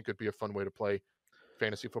 But I think it'd be a fun way to play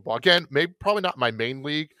fantasy football. Again, probably not my main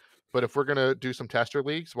league, but if we're going to do some tester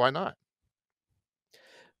leagues, why not?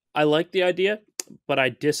 I like the idea, but I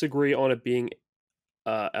disagree on it being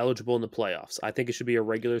eligible in the playoffs. I think it should be a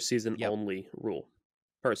regular season only rule,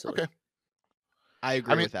 personally. Okay. I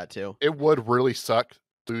agree with that too. It would really suck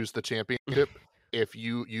to lose the championship if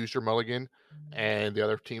you used your mulligan and the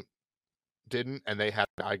other team didn't and they had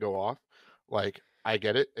a guy go off. Like, I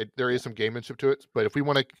get it. There is some gamemanship to it, but if we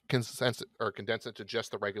want to condense it to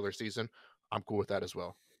just the regular season, I'm cool with that as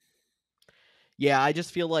well. Yeah, I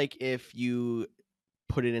just feel like if you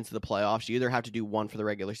put it into the playoffs, you either have to do one for the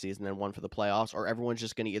regular season and one for the playoffs, or everyone's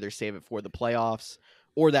just going to either save it for the playoffs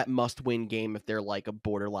or that must-win game if they're like a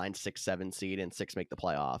borderline 6-7 seed and 6 make the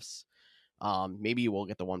playoffs. Maybe you will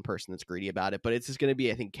get the one person that's greedy about it, but it's just going to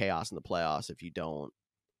be, I think, chaos in the playoffs if you don't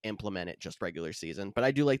implement it just regular season. But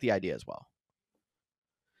I do like the idea as well.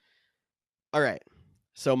 All right.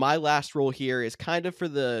 So my last rule here is kind of for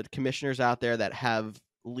the commissioners out there that have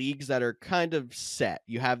leagues that are kind of set.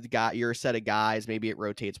 You have your set of guys, maybe it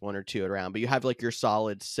rotates 1 or 2 around, but you have like your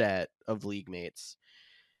solid set of league mates.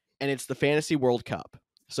 And it's the Fantasy World Cup.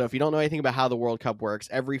 So if you don't know anything about how the World Cup works,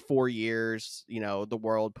 every 4 years, the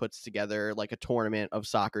world puts together like a tournament of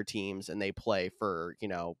soccer teams and they play for,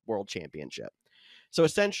 world championship. So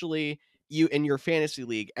essentially, you in your fantasy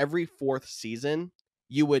league, every fourth season,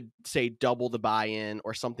 you would say double the buy-in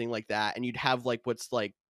or something like that, and you'd have like what's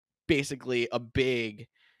like basically a big,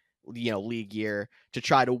 league year to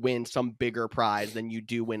try to win some bigger prize than you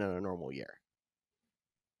do win in a normal year.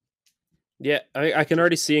 Yeah, I can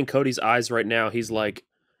already see in Cody's eyes right now. He's like,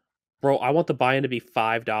 bro, I want the buy-in to be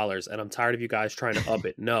 $5, and I'm tired of you guys trying to up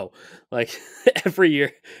it. No, like every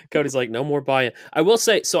year, Cody's like, no more buy-in. I will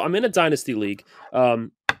say, so I'm in a dynasty league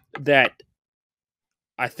that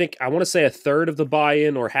I think I want to say a third of the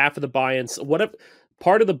buy-in or half of the buy-in, whatever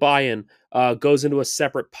part of the buy-in goes into a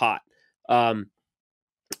separate pot.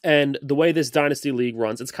 And the way this dynasty league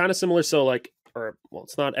runs, it's kind of similar. So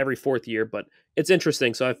it's not every fourth year, but it's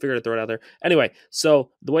interesting. So I figured I'd throw it out there. Anyway, so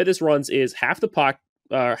the way this runs is half the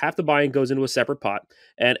buy-in goes into a separate pot,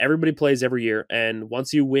 and everybody plays every year. And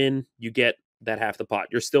once you win, you get that half the pot.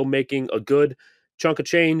 You're still making a good chunk of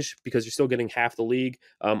change because you're still getting half the league.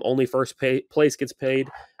 Only first place gets paid.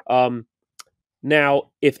 Now,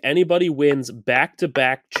 if anybody wins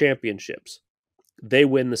back-to-back championships, they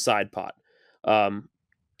win the side pot.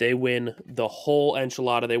 They win the whole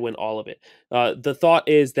enchilada. They win all of it. The thought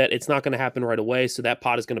is that it's not going to happen right away, so that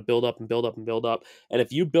pot is going to build up and build up and build up. And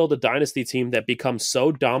if you build a dynasty team that becomes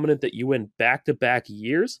so dominant that you win back-to-back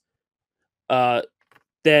years,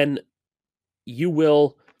 then you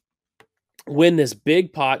will win this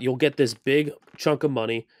big pot. You'll get this big chunk of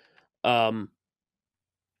money. Sorry,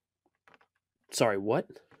 what?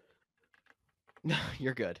 No,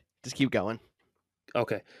 you're good. Just keep going.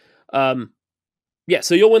 Okay. Yeah,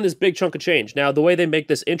 so you'll win this big chunk of change. Now, the way they make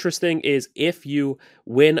this interesting is if you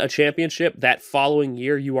win a championship, that following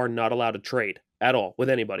year, you are not allowed to trade at all with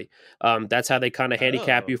anybody. That's how they kind of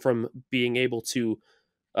handicap you from being able to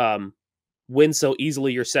win so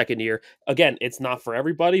easily your second year. Again, it's not for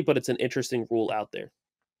everybody, but it's an interesting rule out there.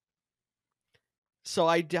 So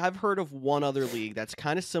I have heard of one other league that's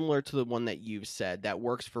kind of similar to the one that you've said that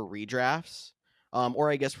works for redrafts.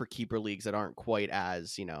 Or I guess for keeper leagues that aren't quite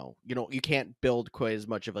as, you can't build quite as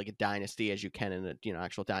much of like a dynasty as you can in a,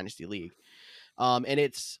 actual dynasty league.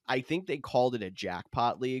 And I think they called it a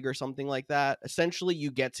jackpot league or something like that. Essentially,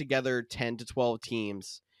 you get together 10 to 12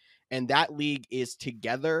 teams, and that league is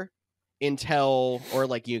together until, or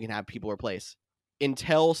like you can have people replace,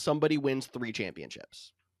 until somebody wins 3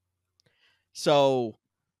 championships. So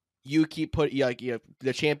you keep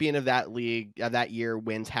the champion of that league that year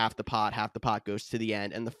wins half the pot goes to the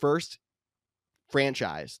end, and the first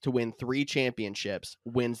franchise to win 3 championships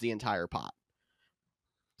wins the entire pot.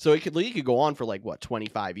 So the league could go on for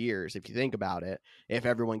 25 years if you think about it, if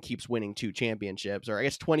everyone keeps winning 2 championships, or I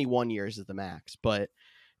guess 21 years is the max, but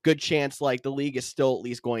good chance the league is still at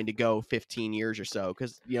least going to go 15 years or so,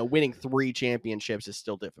 because winning 3 championships is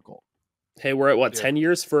still difficult. Hey, we're at 10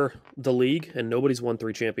 years for the league, and nobody's won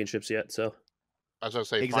 3 championships yet. So, as I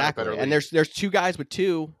say, exactly. And there's 2 guys with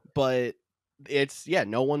 2, but it's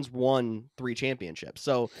no one's won 3 championships.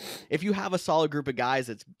 So if you have a solid group of guys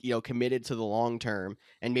that's committed to the long term,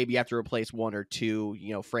 and maybe you have to replace 1 or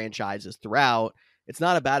 2 franchises throughout, it's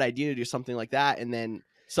not a bad idea to do something like that. And then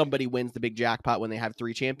somebody wins the big jackpot when they have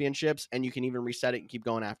 3 championships, and you can even reset it and keep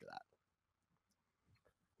going after that.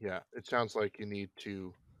 Yeah, it sounds like you need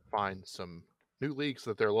to find some new leagues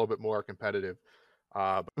that they're a little bit more competitive.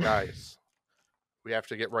 But guys, we have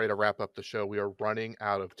to get ready to wrap up the show. We are running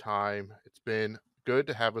out of time. It's been good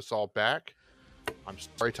to have us all back. I'm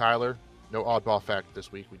sorry, Tyler. No oddball fact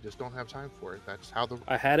this week. We just don't have time for it. That's how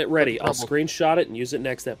I had it ready. I'll screenshot it and use it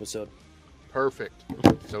next episode. Perfect.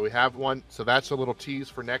 So we have one. So that's a little tease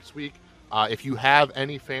for next week. If you have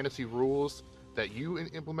any fantasy rules that you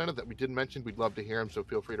implemented that we didn't mention, we'd love to hear them. So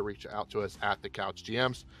feel free to reach out to us at the Couch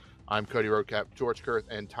GMs. I'm Cody Roadcap, George Kurth,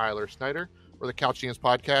 and Tyler Snyder. We're the Couch GMs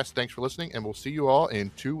podcast. Thanks for listening, and we'll see you all in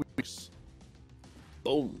 2 weeks.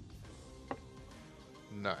 Boom.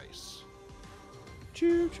 Nice.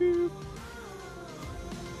 Choo choo.